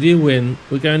 Sailwind, you win.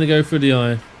 We're going to go for the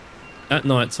eye at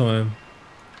night time.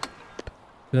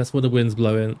 That's where the wind's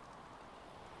blowing.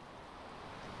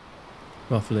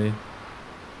 Roughly.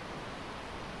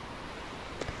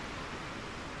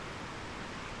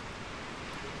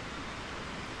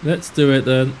 Let's do it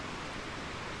then.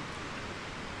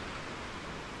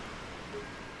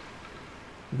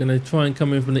 We're going to try and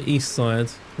come in from the east side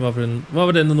rather than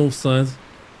the north side.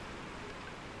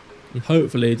 And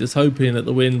hopefully, just hoping that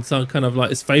the wind kind of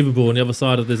like is favourable on the other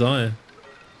side of this eye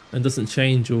and doesn't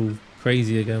change all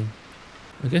crazy again.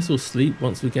 I guess we'll sleep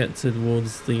once we get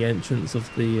towards the entrance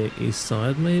of the east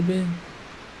side, maybe.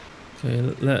 Okay,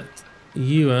 let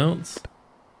you out. So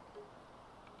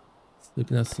we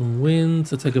can have some wind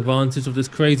to take advantage of this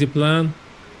crazy plan.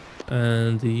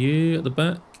 And you at the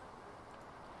back.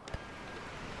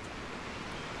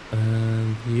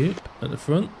 And you at the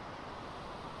front.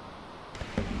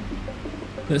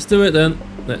 Let's do it then.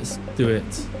 Let's do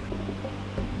it.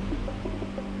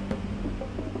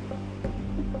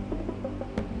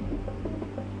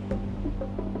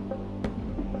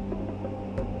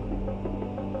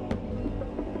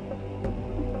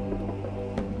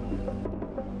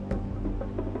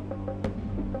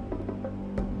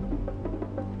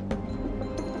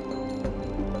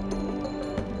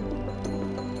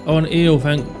 Oh, an eel,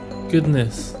 thank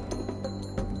goodness.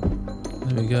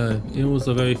 There we go. Eels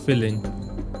are very filling.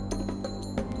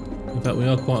 In fact, we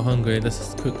are quite hungry. Let's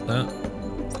just cook that.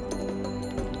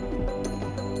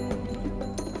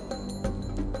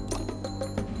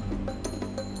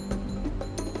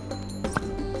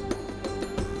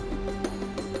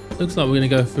 Looks like we're going to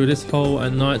go through this hole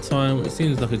at night time, which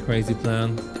seems like a crazy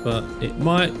plan, but it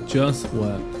might just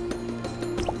work.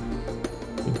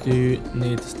 We do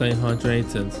need to stay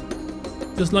hydrated,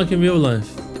 just like in real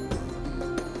life.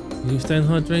 Are you staying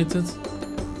hydrated?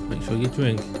 Make sure you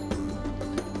drink.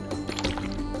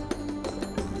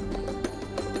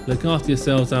 Look after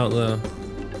yourselves out there.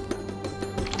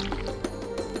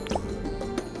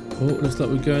 Oh, looks like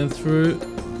we're going through.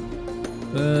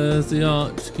 There's the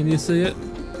arch. Can you see it?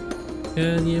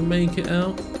 Can you make it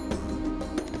out?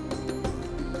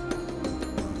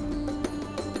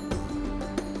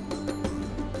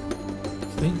 I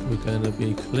think we're going to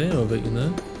be clear of it, you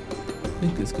know. I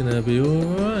think it's going to be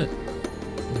alright.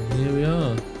 And here we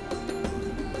are.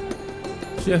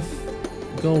 Jeff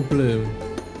Goldblum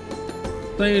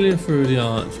sailing through the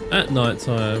arch at night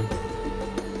time.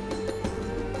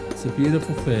 It's a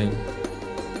beautiful thing.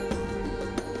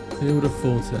 Who would have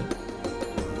thought it?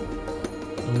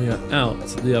 And we are out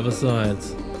to the other side.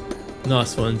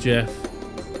 Nice one, Jeff.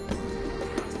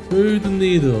 Through the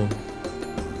needle.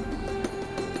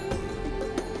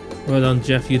 Well done,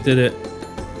 Jeff, you did it.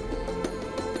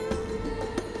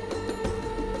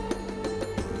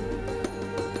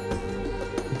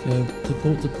 Okay,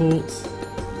 to port.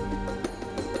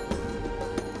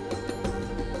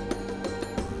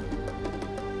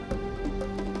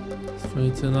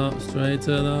 Straighten up,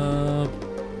 straighten up.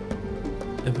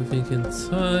 Everything in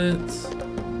tight.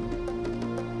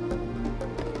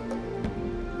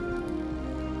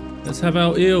 Let's have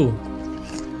our eel.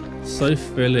 So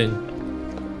thrilling.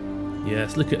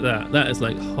 Yes, look at that. That is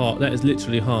like half. That is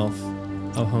literally half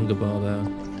our hunger bar there,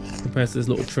 compared to this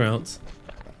little trout.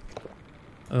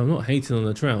 I'm not hating on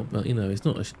the trout, but you know, it's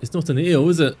not an eel,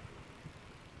 is it?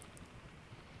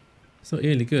 It's not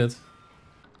really good.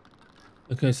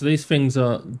 Okay, so these things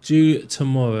are due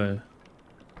tomorrow.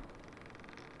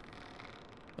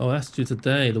 Oh, that's due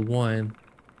today, the wine.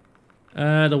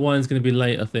 The wine's going to be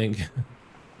late, I think.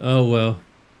 Oh, well.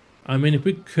 I mean, if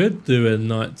we could do a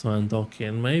nighttime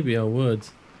docking, maybe I would.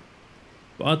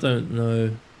 But I don't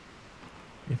know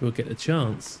if we'll get a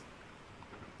chance.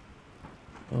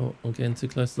 Oh, I'm getting too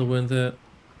close to the wind here.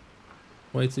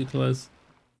 Way too close.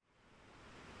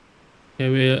 Okay,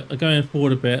 we are going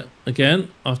forward a bit. Again,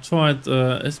 I've tried,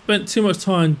 I spent too much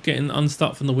time getting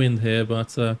unstuck from the wind here,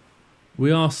 but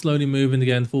we are slowly moving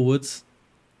again forwards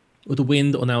with the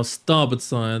wind on our starboard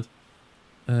side.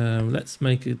 Let's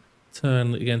make a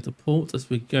turn again to port as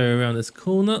we go around this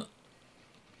corner,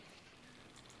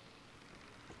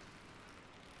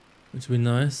 which would be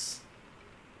nice.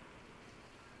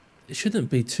 It shouldn't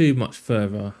be too much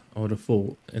further, I would have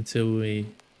thought, until we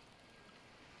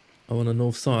are on the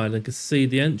north side and can see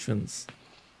the entrance.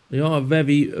 We are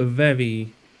very,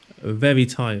 very, very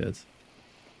tired,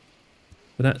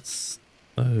 but that's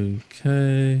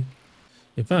okay.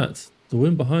 In fact, the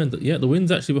wind behind it, yeah, the wind's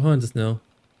actually behind us now.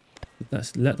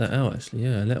 Let's let that out, actually.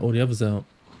 Yeah, let all the others out.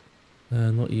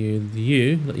 Not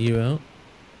you. Let you out.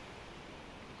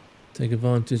 Take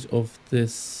advantage of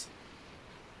this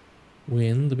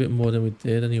wind a bit more than we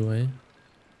did anyway.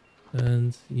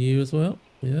 And you as well.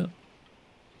 Yeah.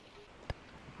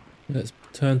 Let's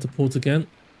turn to port again.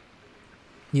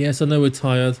 Yes, I know we're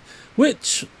tired.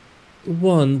 Which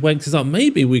one wakes us up?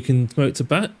 Maybe we can smoke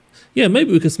tobacco. Yeah,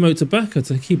 maybe we can smoke tobacco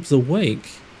to keep us awake.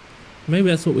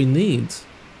 Maybe that's what we need.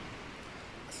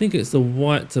 I think it's the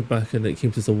white tobacco that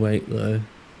keeps us awake though,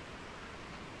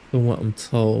 from what I'm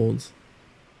told.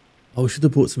 Oh, we should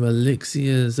have bought some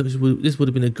elixirs. This would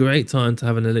have been a great time to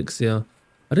have an elixir.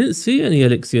 I didn't see any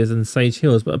elixirs in Sage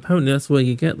Hills, but apparently that's where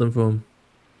you get them from.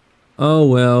 Oh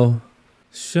well.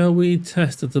 Shall we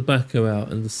test the tobacco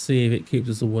out and see if it keeps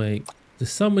us awake?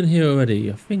 There's some in here already.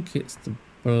 I think it's the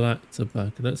black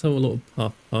tobacco. Let's have a little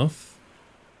puff puff.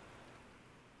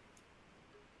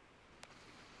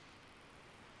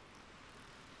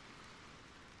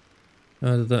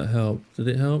 How did that help? Did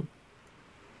it help?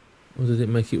 Or did it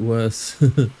make it worse?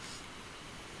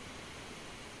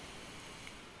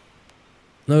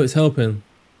 No, it's helping.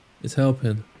 It's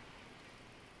helping.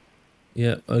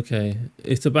 Yeah, okay.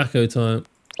 It's tobacco time.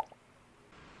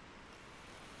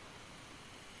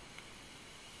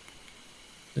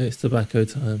 It's tobacco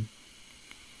time.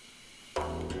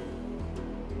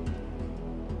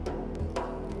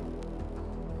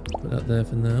 Put that there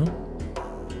for now.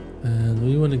 And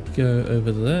we want to go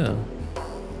over there.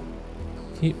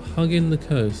 Keep hugging the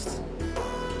coast.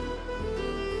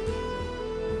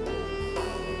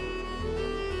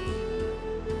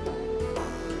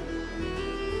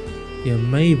 Yeah,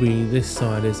 maybe this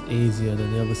side is easier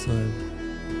than the other side.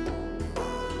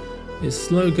 It's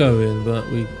slow going, but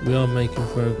we are making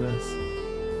progress.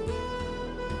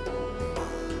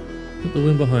 Put the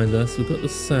wind behind us. We've got the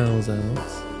sails out.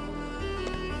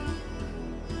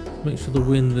 Make sure the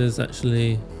wind is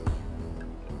actually...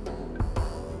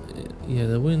 Yeah,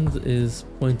 the wind is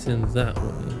pointing that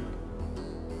way.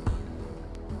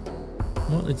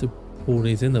 Might need to pull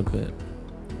these in a bit.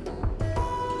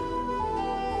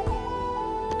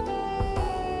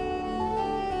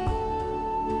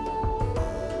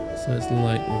 So it's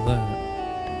like that.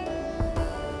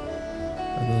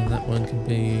 And then that one can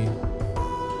be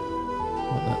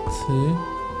like that too.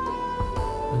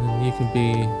 And then you can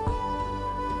be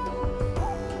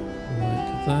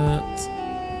like that.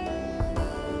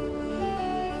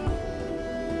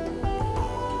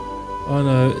 Oh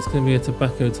no, it's going to be a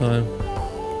tobacco time.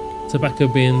 Tobacco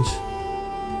binge.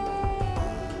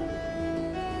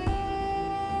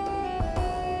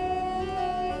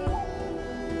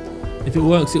 If it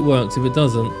works, it works. If it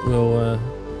doesn't, we'll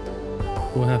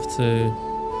have to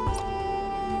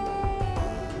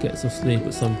get some sleep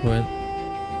at some point.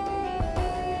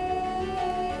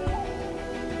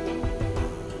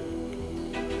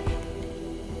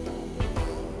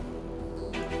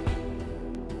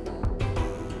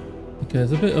 Okay,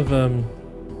 there's a bit of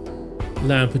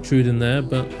land protruding there,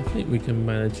 but I think we can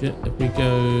manage it. If we go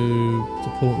to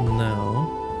port now,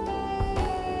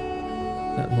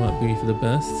 that might be for the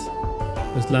best.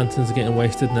 Those lanterns are getting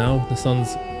wasted now. The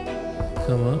sun's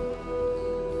come up.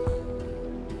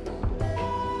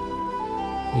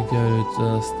 We go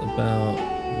just about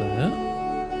there.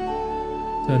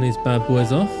 Turn these bad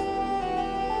boys off.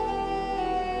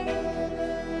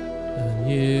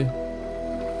 And you.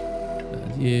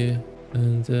 And you.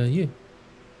 And you.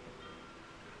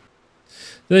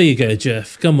 There you go,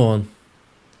 Jeff. Come on.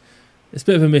 It's a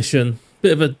bit of a mission,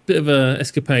 bit of a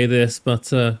escapade this,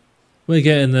 but we're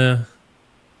getting there.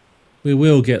 We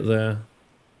will get there.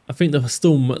 I think the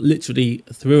storm literally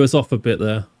threw us off a bit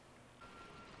there.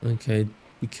 Okay,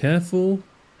 be careful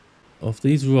of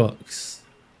these rocks.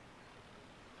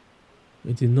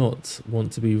 We do not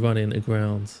want to be running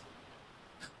aground.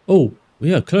 Oh,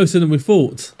 we are closer than we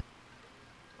thought.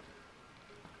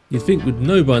 You'd think we'd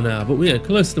know by now, but we are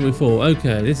closer than we thought.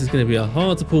 Okay, this is going to be a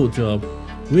hard to port job.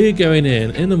 We're going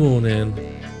in the morning.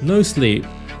 No sleep.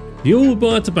 Fueled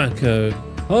by tobacco.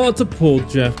 Hard to port,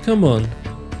 Jeff. Come on.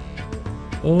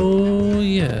 Oh,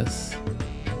 yes.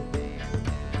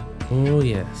 Oh,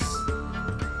 yes.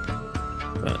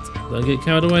 But don't get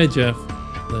carried away, Jeff.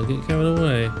 Don't get carried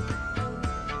away.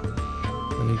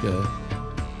 There we go.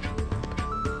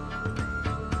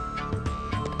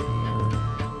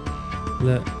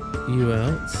 Let you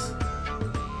out.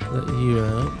 Let you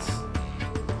out.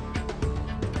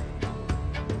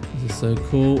 This is so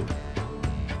cool.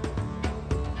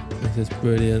 This is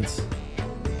brilliant.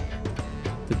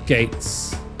 The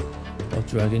gates of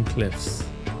Dragon Cliffs.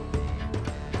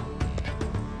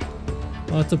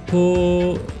 Hard to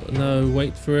port. No,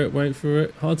 wait for it, wait for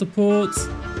it. Hard to port.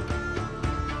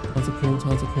 Hard to port,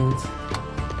 hard to port.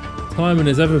 Timing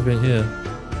is everything here.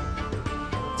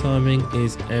 Timing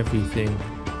is everything.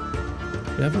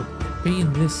 We haven't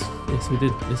been this. Yes, we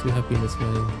did. Yes, we have been this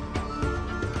way.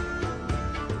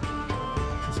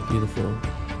 It's beautiful.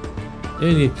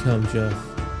 In you come, Jeff.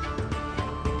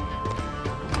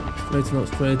 Straighten up,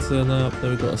 straighten up.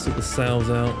 Then we've got to sort the sails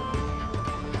out.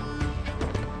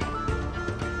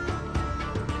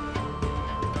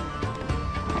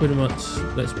 Pretty much,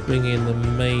 let's bring in the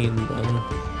main one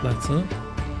later.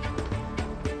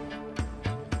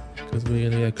 Because we're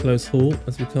going to get a close haul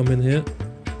as we come in here.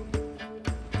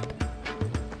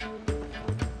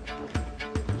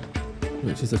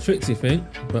 Which is a tricksy thing,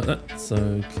 but that's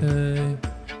okay.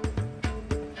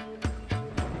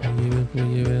 Pull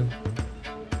you in.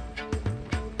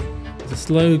 It's a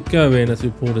slow going as we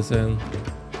pull this in.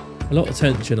 A lot of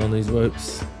tension on these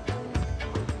ropes.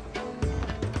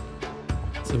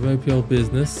 It's a ropey old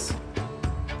business.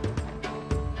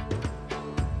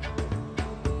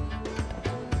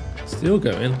 Still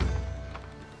going.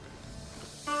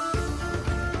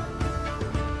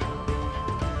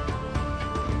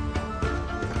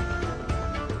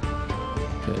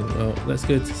 Okay, well, let's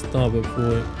go to starboard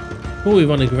before we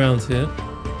run aground here.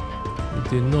 We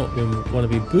do not want to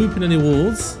be booping any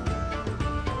walls.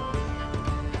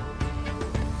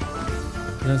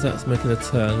 And as that's making a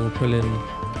turn, we'll pull in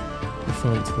the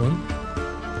front one.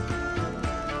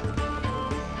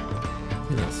 I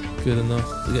think that's good enough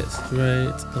to get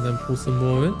straight and then pull some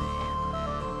more in.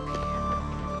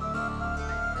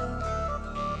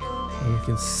 And we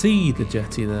can see the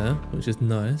jetty there, which is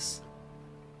nice.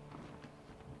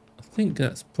 I think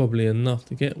that's probably enough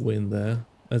to get wind there,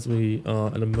 as we are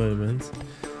at the moment.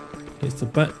 It's the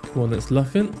back one that's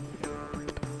luffing.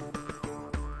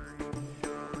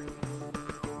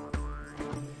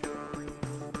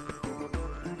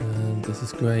 And this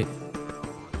is great.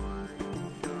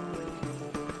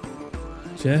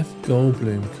 Jeff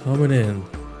Goldblum coming in.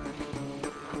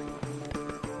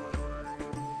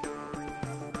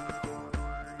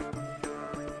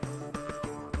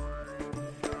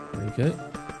 There you go.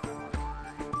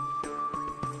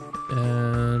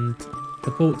 And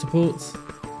to port.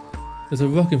 There's a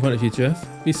rock in front of you, Jeff.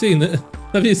 Have you seen it?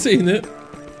 Have you seen it?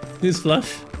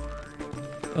 Newsflash.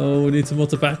 Oh, we need some more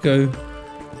tobacco.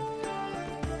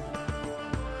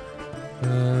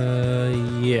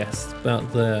 Yes,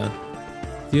 about there.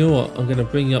 Do you know what? I'm going to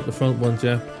bring you up the front one,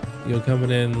 Jeff. You're coming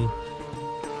in. You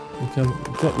come.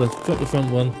 Drop the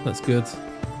front one. That's good.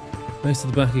 Race to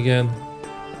the back again.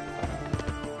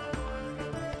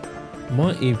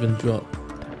 Might even drop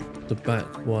the back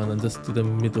one and just do the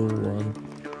middle one.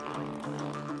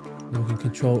 And we can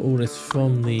control all this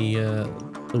from the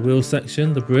wheel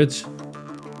section, the bridge.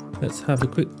 Let's have a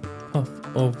quick puff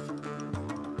of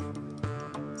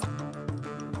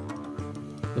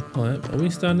the pipe. Are we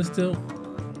standing still?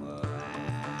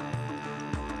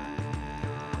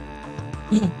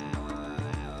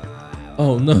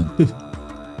 Oh no!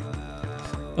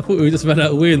 I thought we just ran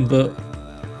out of wind, but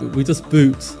we just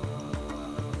boot.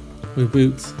 We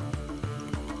boot.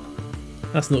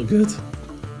 That's not good.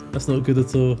 That's not good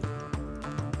at all.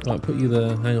 Right, put you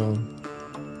there. Hang on.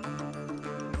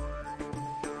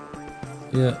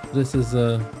 Yeah, this is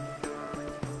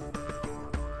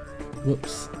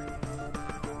whoops.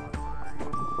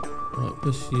 Right,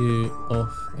 push you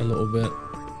off a little bit.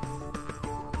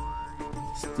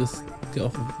 Just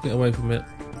get away from it.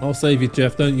 I'll save you,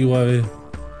 Jeff. Don't you worry.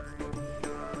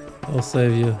 I'll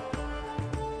save you.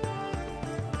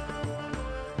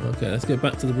 Okay, let's get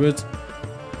back to the bridge.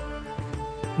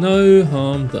 No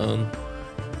harm done.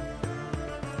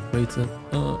 Waiting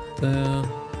up there.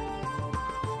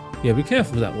 Yeah, be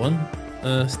careful with that one.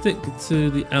 Stick to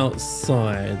the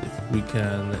outside if we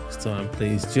can next time,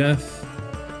 please, Jeff.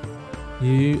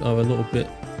 You are a little bit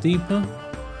deeper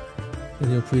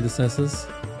than your predecessors.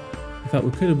 In fact,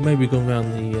 we could have maybe gone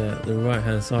around the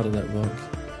right-hand side of that rock.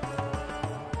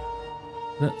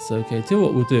 That's okay. Tell you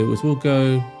what we'll do is we'll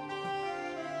go.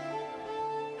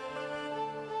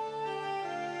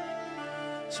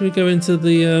 Should we go into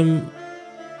the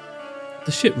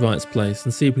shipwright's place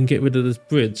and see if we can get rid of this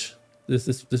bridge,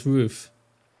 this roof?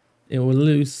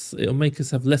 It'll make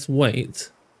us have less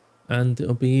weight, and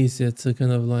it'll be easier to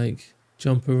kind of like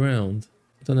jump around.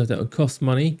 I don't know if that would cost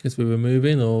money because we were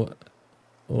moving,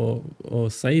 or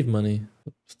save money.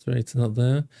 Straighten up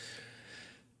there.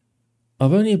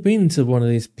 I've only been to one of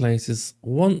these places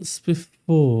once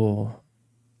before.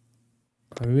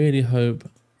 I really hope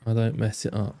I don't mess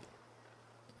it up.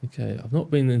 Okay, I've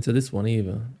not been into this one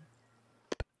either.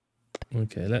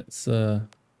 Okay, let's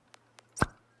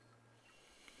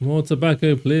more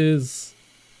tobacco, please.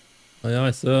 Aye,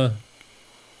 aye, sir.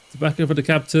 Tobacco for the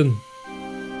captain.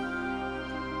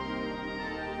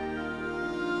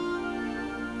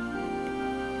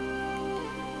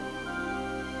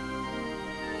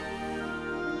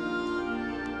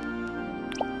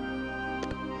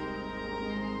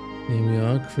 Here we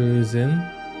are, cruising.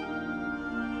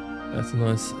 That's a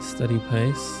nice steady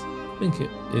pace. I think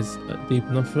it is deep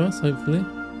enough for us, hopefully.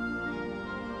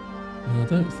 And I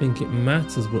don't think it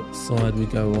matters what side we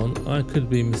go on. I could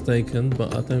be mistaken,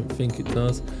 but I don't think it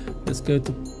does. Let's go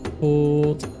to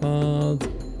port hard.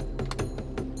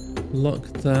 Lock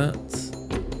that.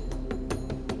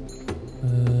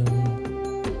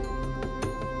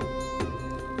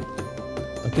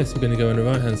 I guess we're going to go on the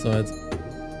right hand side,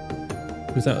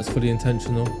 because that was fully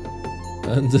intentional.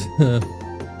 And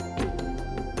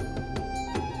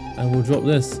and we'll drop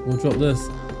this,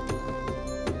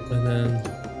 and then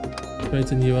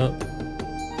straighten you up,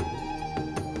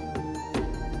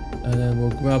 and then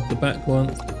we'll grab the back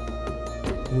one,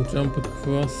 we'll jump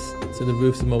across. So the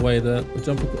roof's in my way there. We'll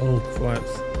jump across. Oh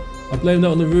cripes, I blame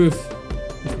that on the roof,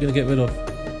 which we're gonna get rid of.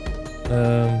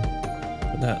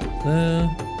 Put that there.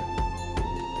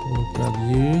 We'll grab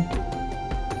you,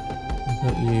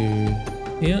 put you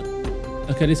here.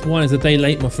 Okay, this wine is a day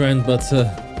late, my friend, but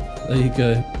there you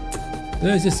go.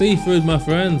 There's your seafood, my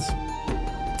friend.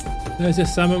 There's your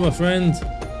salmon, my friend.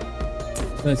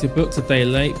 There's your books, a day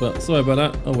late, but sorry about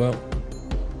that. Oh well.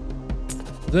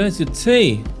 There's your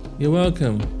tea. You're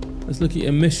welcome. Let's look at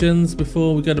your missions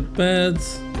before we go to bed.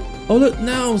 Oh look,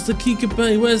 Now's the Kika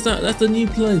Bay. Where's that? That's the new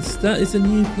place. That is a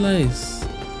new place.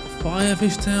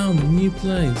 Firefish Town, new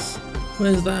place.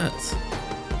 Where's that?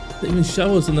 They didn't even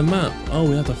show us on the map. Oh,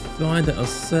 we have to find it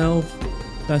ourselves.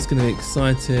 That's going to be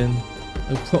exciting.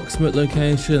 Approximate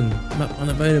location. Map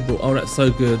unavailable. Oh, that's so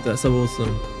good. That's so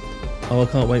awesome. Oh, I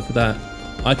can't wait for that.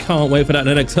 I can't wait for that in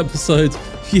the next episode.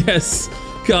 Yes,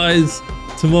 guys.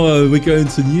 Tomorrow we're going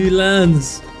to new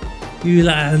lands. New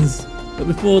lands. But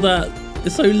before that,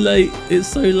 it's so late. It's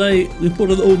so late. We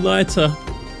pulled an all-nighter.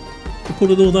 We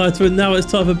pulled an all-nighter, and now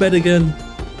it's time for bed again.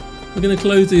 We're going to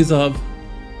close these up.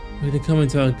 We're going to come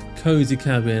into our cozy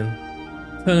cabin,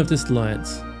 turn off this light,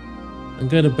 and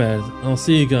go to bed. I'll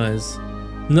see you guys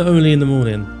not only in the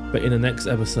morning, but in the next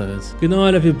episode. Good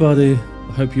night, everybody.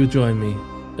 I hope you'll join me.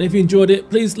 And if you enjoyed it,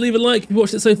 please leave a like if you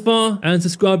watched it so far, and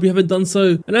subscribe if you haven't done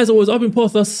so. And as always, I've been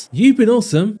Porthos. You've been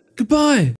awesome. Goodbye.